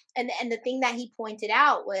whatever? And the thing that he pointed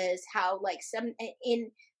out was how, like,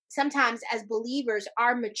 sometimes as believers,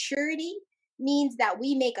 our maturity means that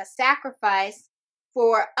we make a sacrifice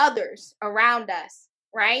for others around us,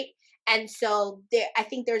 right? And so I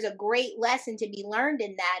think there's a great lesson to be learned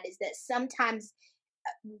in that, is that sometimes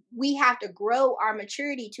we have to grow our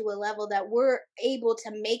maturity to a level that we're able to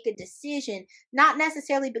make a decision, not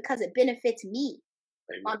necessarily because it benefits me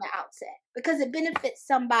on the outset, because it benefits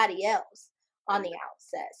somebody else on the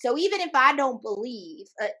outset. So even if I don't believe,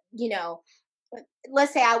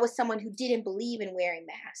 let's say I was someone who didn't believe in wearing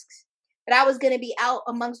masks, but I was going to be out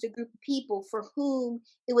amongst a group of people for whom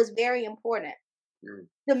it was very important.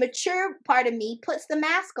 The mature part of me puts the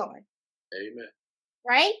mask on. Amen.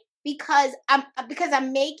 Right? Because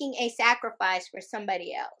I'm making a sacrifice for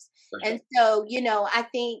somebody else. And so, I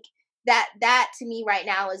think that to me right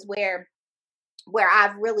now is where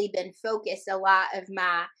I've really been focused a lot of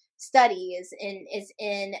my study is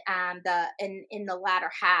in the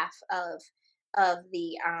latter half of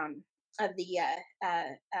the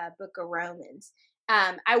book of Romans.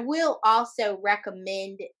 I will also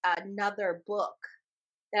recommend another book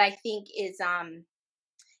that I think is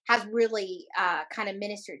has really kind of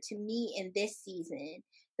ministered to me in this season.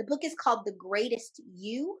 The book is called The Greatest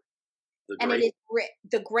You. And it is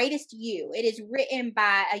The Greatest You. It is written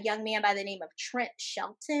by a young man by the name of Trent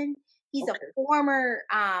Shelton. He's a former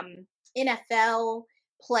NFL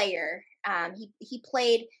player. He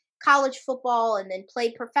played college football and then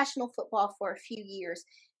played professional football for a few years.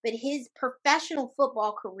 But his professional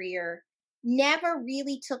football career never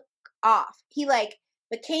really took off. He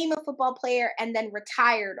became a football player and then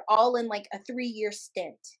retired all in a 3-year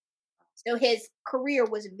stint. So his career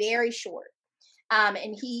was very short.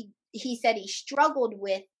 And he said he struggled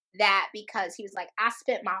with that because he was like, I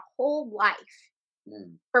spent my whole life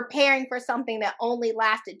preparing for something that only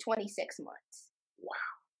lasted 26 months. Wow.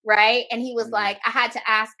 Right? And he was like, I had to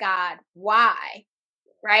ask God why.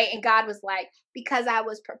 Right? And God was like, because I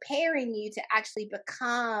was preparing you to actually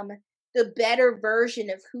become the better version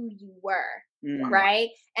of who you were. Right?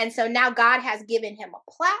 And so now God has given him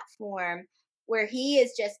a platform where he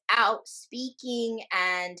is just out speaking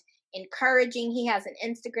and encouraging. He has an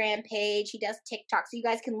Instagram page. He does TikTok. So you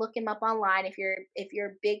guys can look him up online if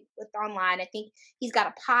you're big with online. I think he's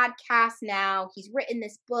got a podcast now. He's written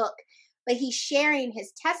this book, but he's sharing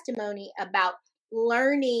his testimony about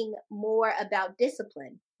learning more about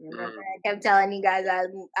discipline. Remember, I kept telling you guys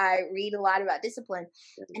I read a lot about discipline.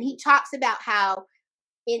 And he talks about how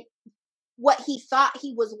what he thought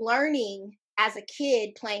he was learning as a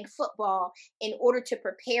kid playing football in order to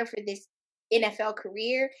prepare for this NFL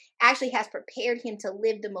career actually has prepared him to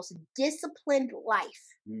live the most disciplined life,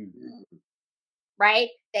 right,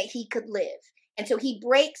 that he could live. And so he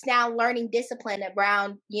breaks down learning discipline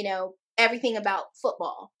around, everything about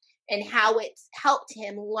football and how it's helped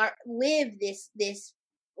him live this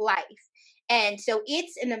life. And so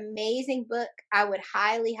it's an amazing book. I would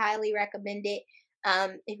highly, highly recommend it.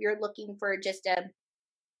 If you're looking for just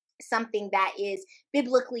something that is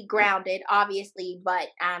biblically grounded, obviously, but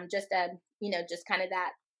just kind of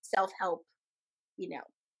that self-help,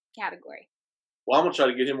 category. Well, I'm gonna try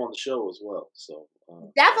to get him on the show as well. So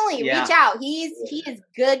definitely reach out. He is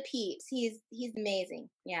good peeps. He's amazing.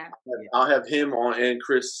 Yeah. I'll have him on and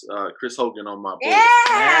Chris Hogan on my board. Yeah.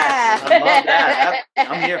 I love that.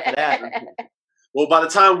 I'm here for that. Well, by the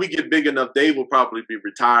time we get big enough, Dave will probably be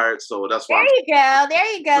retired. So that's why. There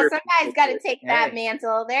you go. Somebody's got to take that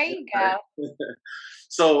mantle. There you go.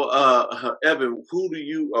 So, Evan,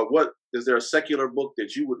 what is there a secular book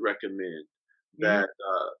that you would recommend that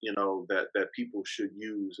that people should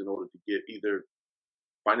use in order to get either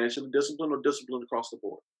financially disciplined or disciplined across the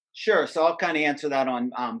board? Sure. So I'll kind of answer that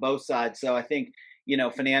on both sides. So I think,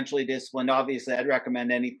 financially disciplined, obviously I'd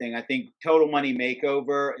recommend anything. I think Total Money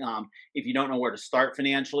Makeover, if you don't know where to start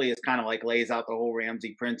financially, it's kind of lays out the whole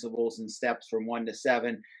Ramsey principles and steps from 1 to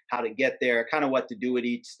 7, how to get there, kind of what to do at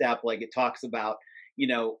each step. It talks about,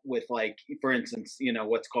 with for instance,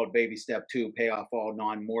 what's called baby step 2, pay off all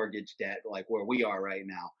non-mortgage debt, where we are right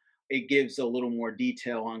now. It gives a little more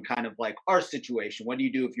detail on kind of our situation. What do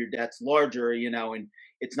you do if your debt's larger, and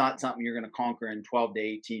it's not something you're going to conquer in 12 to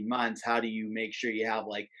 18 months? How do you make sure you have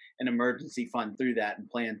an emergency fund through that and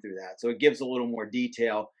plan through that? So it gives a little more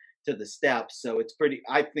detail to the steps. So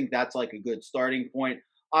I think that's a good starting point.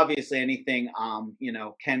 Obviously anything,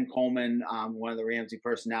 Ken Coleman, one of the Ramsey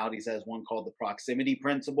personalities, has one called The Proximity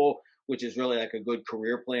Principle, which is really a good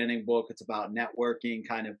career planning book. It's about networking,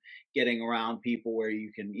 kind of getting around people where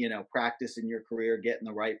you can, practice in your career, get in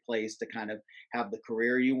the right place to kind of have the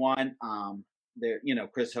career you want.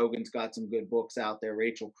 Chris Hogan's got some good books out there.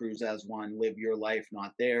 Rachel Cruz has one, Live Your Life,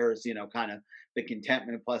 Not Theirs, kind of The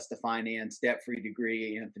Contentment Plus the Finance, Debt-Free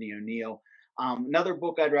Degree, Anthony O'Neill. Another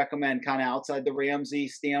book I'd recommend kind of outside the Ramsey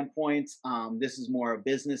standpoints, this is more a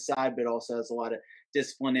business side, but also has a lot of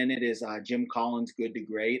discipline in it, is Jim Collins' Good to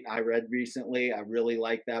Great. I read recently. I really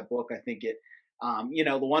like that book. I think it,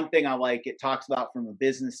 the one thing I like, it talks about from a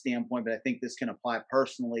business standpoint, but I think this can apply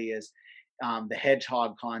personally, is the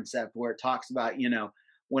hedgehog concept, where it talks about,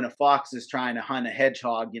 when a fox is trying to hunt a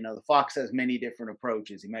hedgehog, you know, the fox has many different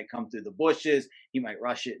approaches. He might come through the bushes, he might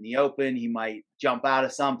rush it in the open, he might jump out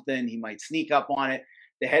of something, he might sneak up on it.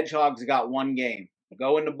 The hedgehog's got one game: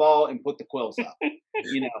 go in the ball and put the quills up.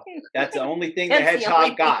 You know, that's the only thing the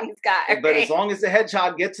hedgehog got. But as long as the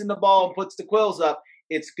hedgehog gets in the ball and puts the quills up,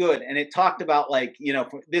 it's good. And it talked about, like, you know,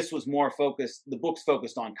 this was more focused, the book's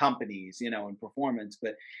focused on companies, you know, and performance,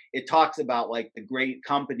 but it talks about like the great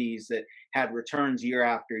companies that had returns year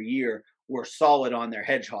after year were solid on their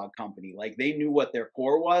hedgehog company. Like they knew what their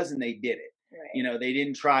core was and they did it. Right. You know, they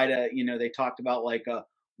didn't try to, you know, they talked about like a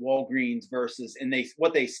Walgreens versus, and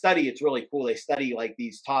what they study, it's really cool. They study like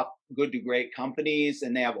these top good to great companies,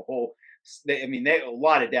 and they have a whole, a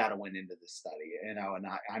lot of data went into this study, you know, and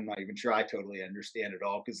I'm not even sure I totally understand it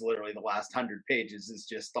all, because literally the last 100 pages is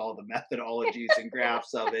just all the methodologies and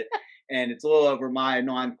graphs of it. And it's a little over my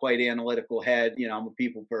non-quite analytical head. You know, I'm a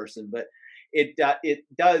people person, but it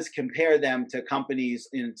does compare them to companies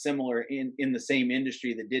in the same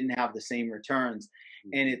industry that didn't have the same returns.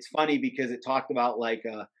 And it's funny because it talked about like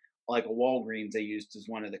a Walgreens they used as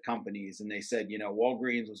one of the companies. And they said, you know,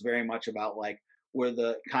 Walgreens was very much about like, we're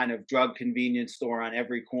the kind of drug convenience store on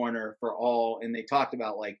every corner for all. And they talked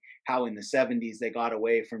about like how in the 70s they got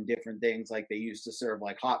away from different things. Like they used to serve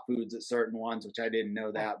like hot foods at certain ones, which I didn't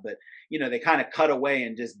know that. But, you know, they kind of cut away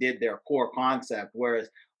and just did their core concept. Whereas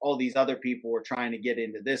all these other people were trying to get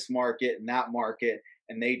into this market and that market,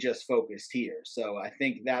 and they just focused here. So I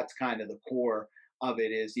think that's kind of the core of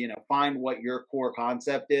it is, you know, find what your core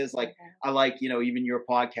concept is. Like, I like, you know, even your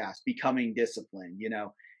podcast, Becoming Disciplined, you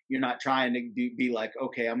know, you're not trying to be like,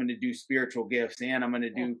 okay, I'm going to do spiritual gifts, and I'm going to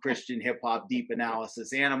do Christian hip hop deep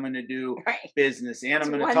analysis, and I'm going to do business, and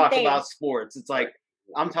I'm going to talk about sports. It's like,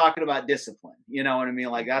 I'm talking about discipline, you know what I mean?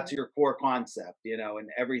 Like that's your core concept, you know, and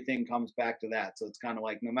everything comes back to that. So it's kind of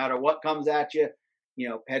like, no matter what comes at you, you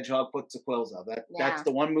know, hedgehog puts the quills up. That's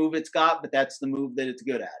the one move it's got, but that's the move that it's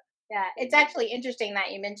good at. Yeah, it's actually interesting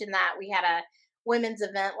that you mentioned that. We had a women's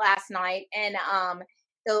event last night, and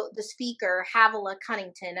the speaker, Havilah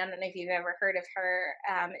Cunnington, I don't know if you've ever heard of her.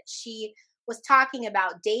 She was talking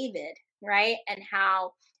about David, right? And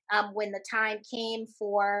how when the time came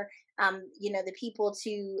for, you know, the people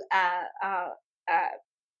to,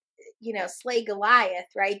 you know, slay Goliath,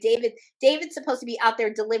 right? David's supposed to be out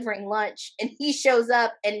there delivering lunch, and he shows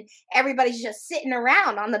up and everybody's just sitting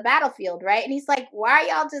around on the battlefield, right? And he's like, why are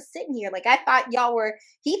y'all just sitting here? Like, I thought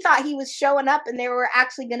he thought he was showing up and they were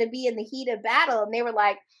actually going to be in the heat of battle. And they were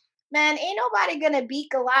like, man, ain't nobody going to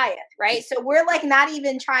beat Goliath, right? So we're like not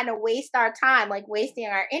even trying to waste our time, like wasting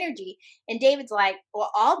our energy. And David's like,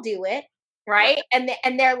 well, I'll do it, right? And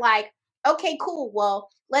they're like, okay, cool. Well,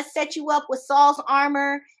 let's set you up with Saul's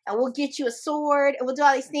armor, and we'll get you a sword, and we'll do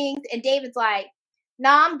all these things. And David's like, no,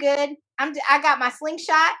 I'm good. I got my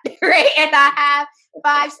slingshot, right? And I have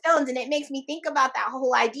 5 stones. And it makes me think about that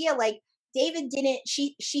whole idea. Like David didn't,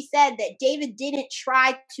 she said that David didn't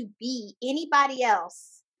try to be anybody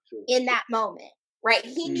else in that moment, right?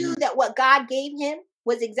 He knew that what God gave him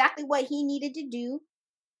was exactly what he needed to do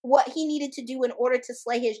in order to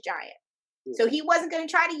slay his giant. So he wasn't going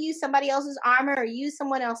to try to use somebody else's armor or use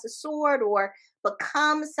someone else's sword or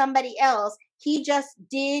become somebody else. He just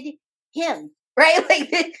did him, right? Like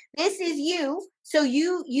this is you. So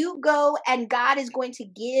you go, and God is going to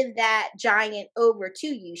give that giant over to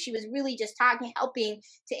you. She was really just helping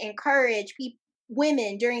to encourage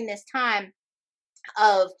women during this time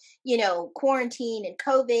of, you know, quarantine and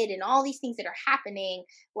COVID and all these things that are happening.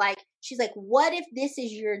 Like, she's like, what if this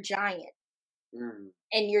is your giant?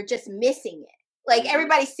 And you're just missing it. Like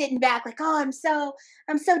everybody's sitting back like, oh, I'm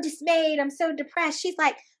so dismayed. I'm so depressed. She's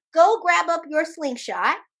like, go grab up your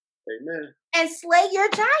slingshot. Amen. And slay your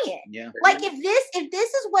giant. Yeah. Like if this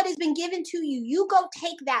is what has been given to you, you go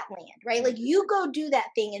take that land, right? Like you go do that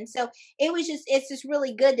thing. And so it's just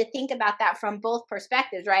really good to think about that from both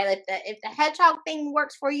perspectives, right? Like if the hedgehog thing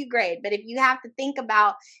works for you, great. But if you have to think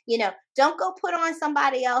about, you know, don't go put on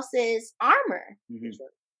somebody else's armor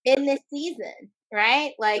in this season,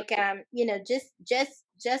 right? Like, you know, just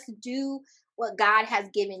do what God has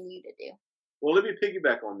given you to do. Well, let me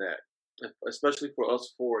piggyback on that, especially for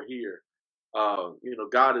us 4 here. You know,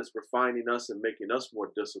 God is refining us and making us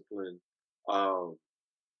more disciplined. I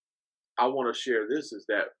want to share this, is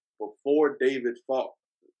that before David fought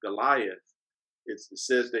Goliath, it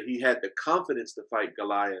says that he had the confidence to fight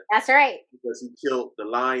Goliath. That's right. Because he killed the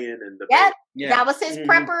lion and the bear. That was his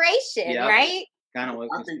preparation, right? I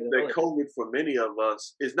think that COVID for many of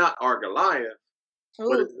us is not our Goliath,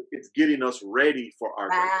 but Ooh. it's getting us ready for our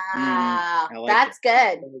Wow, I like that's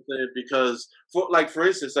good. because for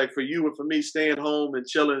instance, like for you and for me, staying home and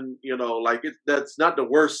chilling, like that's not the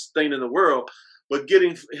worst thing in the world, but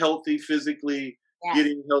getting healthy physically, Yes.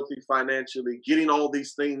 getting healthy financially, getting all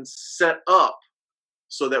these things set up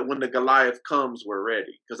so that when the Goliath comes, we're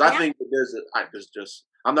ready. Because I think that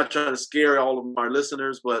I'm not trying to scare all of our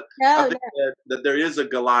listeners, but I think that there is a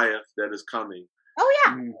Goliath that is coming. Oh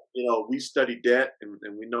yeah. We study debt, and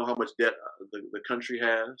we know how much debt the country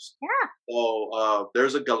has. Yeah. So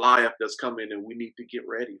there's a Goliath that's coming, and we need to get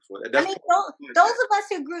ready for that. I mean, those of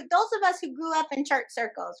us who grew up in church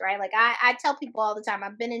circles, right? Like I tell people all the time,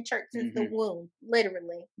 I've been in church since the womb,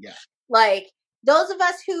 literally. Yeah. Like those of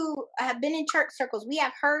us who have been in church circles, we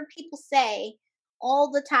have heard people say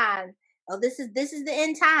all the time, "Oh, this is the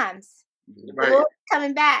end times. Right. The Lord's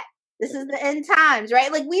coming back. This is the end times,"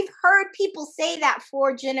 right? Like we've heard people say that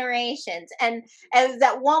for generations. And as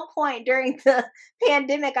at one point during the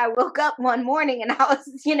pandemic, I woke up one morning and I was,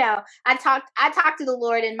 I talked to the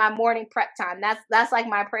Lord in my morning prep time. That's like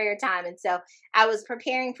my prayer time. And so I was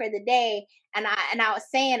preparing for the day, and I was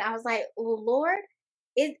saying, I was like, "Oh Lord,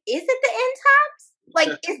 is it the end times? Like,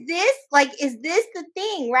 is this the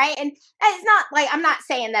thing?" Right. And it's not like, I'm not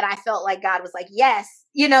saying that I felt like God was like, "Yes,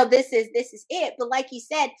 this is it." But like you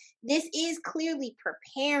said, this is clearly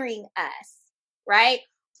preparing us, right,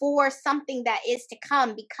 for something that is to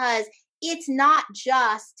come, because it's not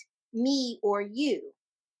just me or you.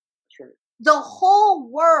 That's right. The whole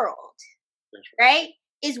world, right,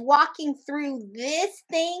 is walking through this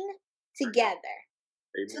thing together.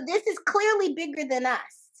 Amen. So this is clearly bigger than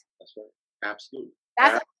us. That's right. Absolutely.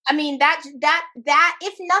 That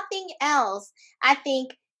if nothing else, I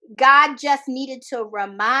think God just needed to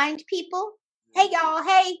remind people, "Hey y'all,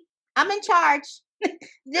 hey, I'm in charge."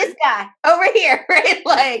 This guy over here, right?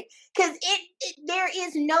 Like, because there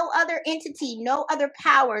is no other entity, no other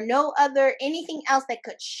power, no other anything else that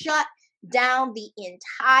could shut down the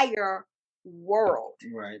entire world.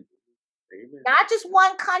 Right. Amen. Not just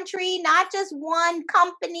one country, not just one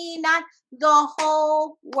company, not the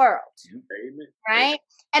whole world. Amen. Right?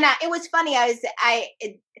 And it was funny.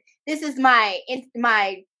 This is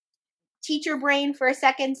my teacher brain for a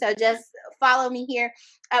second, so just follow me here.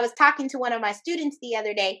 I was talking to one of my students the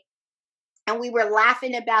other day, and we were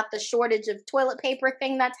laughing about the shortage of toilet paper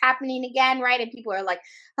thing that's happening again, right? And people are like,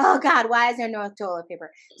 "Oh God, why is there no toilet paper?"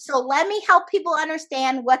 So let me help people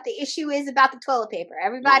understand what the issue is about the toilet paper.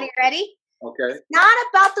 Everybody ready? Okay. It's not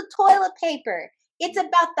about the toilet paper. It's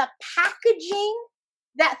about the packaging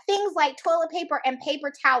that things like toilet paper and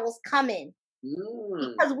paper towels come in.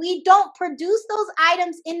 Because we don't produce those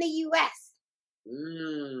items in the US.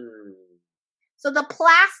 So the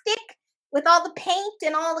plastic with all the paint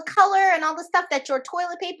and all the color and all the stuff that your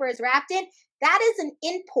toilet paper is wrapped in, that is an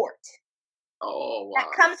import. Oh, wow.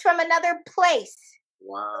 That comes from another place.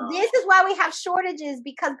 Wow. This is why we have shortages,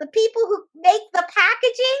 because the people who make the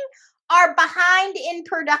packaging are behind in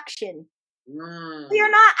production. We are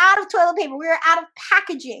not out of toilet paper. We are out of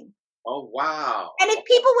packaging. Oh, wow. And if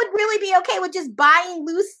people would really be okay with just buying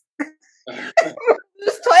loose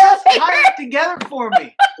toilet paper, tie it together for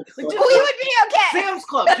me. We would be okay. Sam's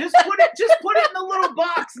Club, just put it in the little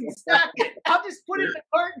box and stack it. I'll just put it in the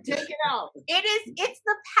cart and take it out. It's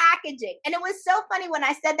the packaging. And it was so funny when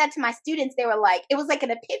I said that to my students. They were like, it was like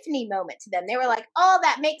an epiphany moment to them. They were like, "Oh,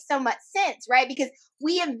 that makes so much sense," right? Because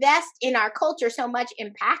we invest in our culture so much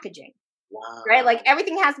in packaging. Wow. Right? Like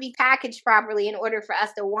everything has to be packaged properly in order for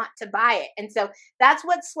us to want to buy it. And so that's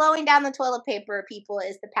what's slowing down the toilet paper, people,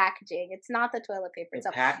 is the packaging. It's not the toilet paper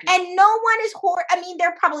itself. And no one is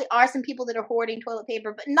there probably are some people that are hoarding toilet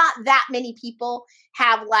paper, but not that many people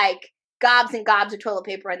have like gobs and gobs of toilet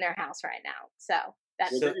paper in their house right now. So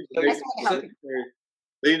that's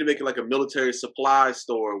they need to make it like a military supply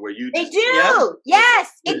store where you just... They do. Yeah.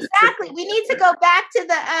 Yes, exactly. We need to go back to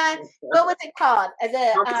the, what was it called?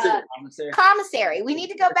 The commissary. We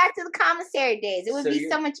need to go back to the commissary days. It would be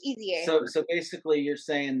so much easier. So basically you're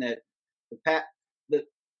saying that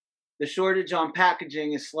the shortage on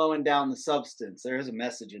packaging is slowing down the substance. There is a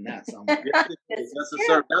message in that somewhere.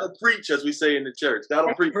 That'll preach, as we say in the church.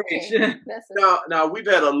 That'll preach. Now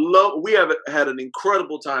we have had an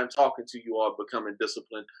incredible time talking to you all, Becoming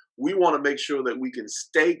Disciplined. We want to make sure that we can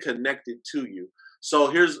stay connected to you. So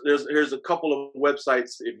here's a couple of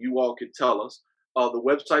websites, if you all could tell us. The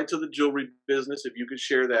website to the jewelry business, if you could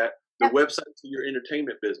share that. The website to your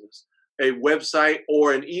entertainment business. A website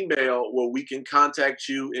or an email where we can contact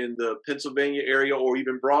you in the Pennsylvania area, or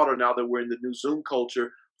even broader now that we're in the new Zoom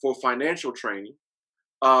culture, for financial training.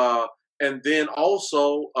 And then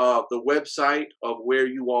also the website of where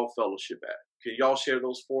you all fellowship at. Can y'all share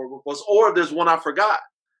those 4 with us? Or if there's one I forgot,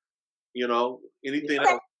 anything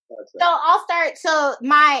else? So I'll start. So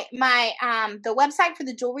my the website for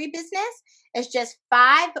the jewelry business is just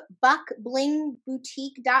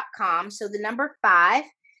 5buckblingboutique.com. So the number 5,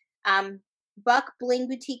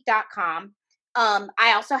 buckblingboutique.com.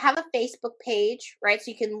 I also have a Facebook page, right?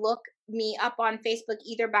 So you can look me up on Facebook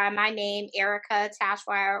either by my name, Erica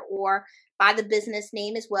Tashwire, or by the business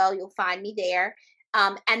name as well. You'll find me there.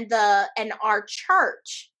 And our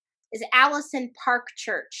church is Allison Park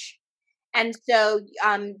Church. And so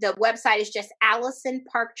the website is just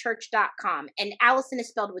AllisonParkChurch.com. And Allison is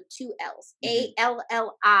spelled with 2 L's.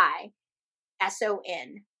 ALLISON,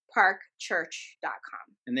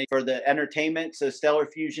 parkchurch.com. And they, for the entertainment, so Stellar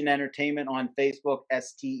Fusion Entertainment on Facebook,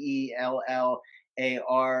 STELLAR,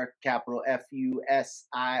 capital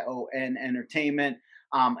FUSION Entertainment.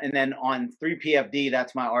 And then on 3PFD,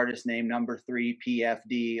 that's my artist name, number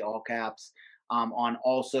 3PFD, all caps, on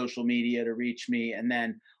all social media to reach me. And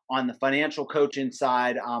then on the financial coaching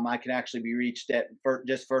side, I can actually be reached at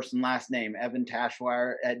just first and last name,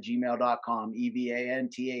 evantashwire@gmail.com,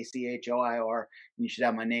 EVANTACHOIR. And you should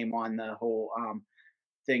have my name on the whole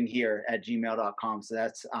thing here at gmail.com. So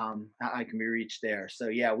that's I can be reached there. So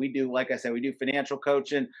yeah, we do, like I said, we do financial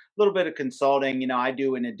coaching, a little bit of consulting. I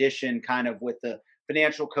do in addition kind of with the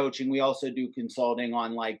financial coaching. We also do consulting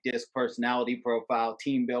on like DISC personality profile,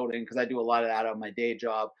 team building, because I do a lot of that on my day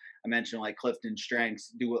job. I mentioned like Clifton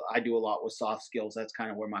Strengths. I do a lot with soft skills. That's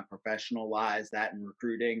kind of where my professional lies, that and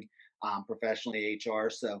recruiting, professionally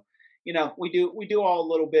HR. So, we do all a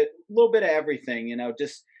little bit of everything,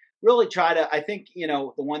 just really try to, I think,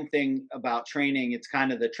 the one thing about training, it's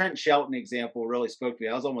kind of the Trent Shelton example really spoke to me.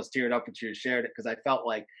 I was almost teared up when you shared it, because I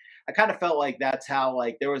kind of felt like that's how,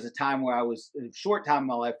 like, there was a time where a short time in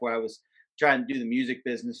my life where I was trying to do the music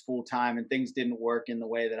business full time and things didn't work in the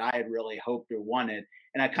way that I had really hoped or wanted.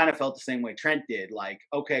 And I kind of felt the same way Trent did. Like,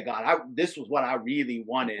 okay, God, this was what I really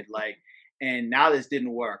wanted. Like, and now this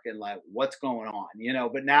didn't work. And like, what's going on?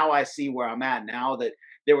 But now I see where I'm at now, that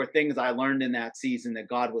there were things I learned in that season that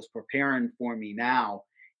God was preparing for me now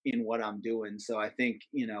in what I'm doing. So I think,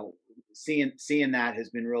 seeing that has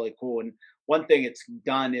been really cool. And one thing it's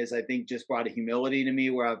done is, I think, just brought a humility to me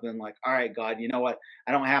where I've been like, all right, God, you know what?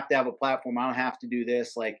 I don't have to have a platform. I don't have to do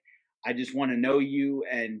this. Like, I just want to know you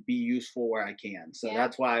and be useful where I can. So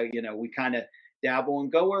that's why, we kind of dabble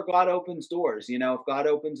and go where God opens doors. If God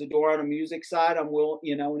opens a door on a music side, I'm willing,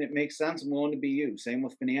 and it makes sense, I'm willing to be used. Same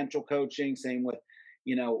with financial coaching, same with,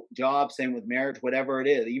 jobs, same with marriage, whatever it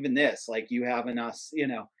is. Even this, like you having us,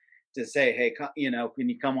 to say, hey, can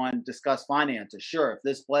you come on and discuss finances? Sure. If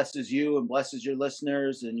this blesses you and blesses your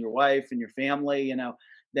listeners and your wife and your family,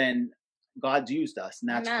 then God's used us, and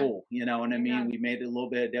that's cool. You know what I mean? We made a little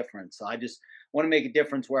bit of difference. So I just want to make a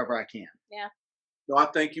difference wherever I can. Yeah. No, I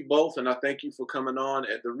thank you both, and I thank you for coming on.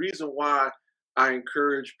 And the reason why I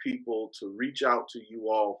encourage people to reach out to you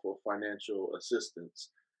all for financial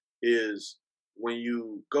assistance is when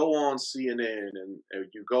you go on CNN and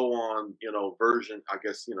you go on, version, I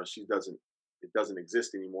guess, it doesn't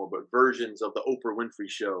exist anymore, but versions of the Oprah Winfrey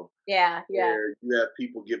Show. Yeah. Where you have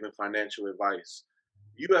people giving financial advice.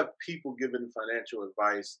 You have people giving financial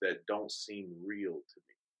advice that don't seem real to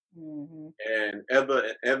me. Mm-hmm. And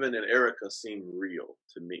Evan and Erica seem real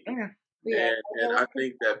to me. Yeah. And I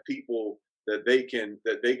think that people that they can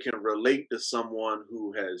relate to someone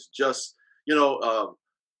who has just,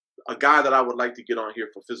 a guy that I would like to get on here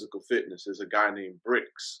for physical fitness is a guy named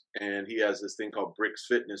Bricks, and he has this thing called Bricks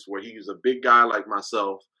Fitness, where he's a big guy like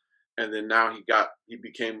myself, and then now he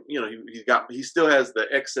became, he still has the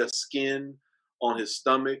excess skin on his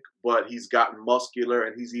stomach, but he's gotten muscular,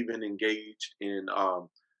 and he's even engaged in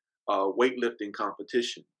weightlifting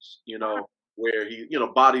competitions, where he,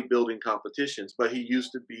 bodybuilding competitions, but he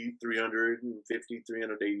used to be 350,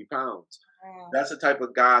 380 pounds. That's the type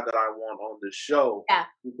of guy that I want on this show,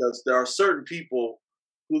 because there are certain people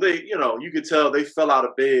who you could tell they fell out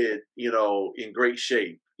of bed, in great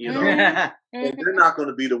shape, and they're not going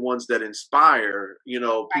to be the ones that inspire,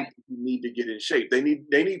 people who need to get in shape. They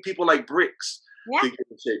need people like Bricks to get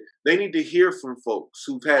in shape. They need to hear from folks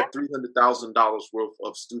who've had $300,000 worth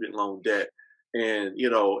of student loan debt and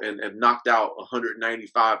knocked out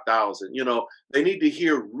 $195,000. They need to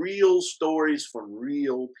hear real stories from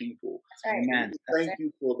real people. That's right. Amen. Thank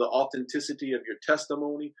you for the authenticity of your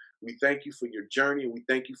testimony. We thank you for your journey. We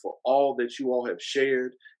thank you for all that you all have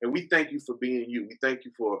shared. And we thank you for being you. We thank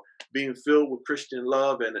you for being filled with Christian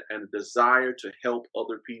love and a desire to help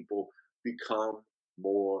other people become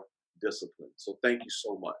more disciplined. So thank you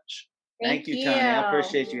so much. Thank you, Tony. I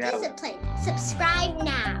appreciate you having me. Discipline. Subscribe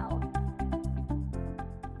now.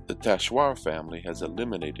 The Tashwar family has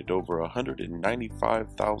eliminated over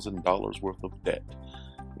 $195,000 worth of debt.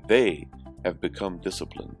 They have become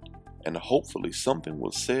disciplined, and hopefully something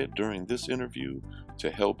was said during this interview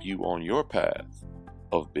to help you on your path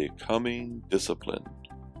of becoming disciplined.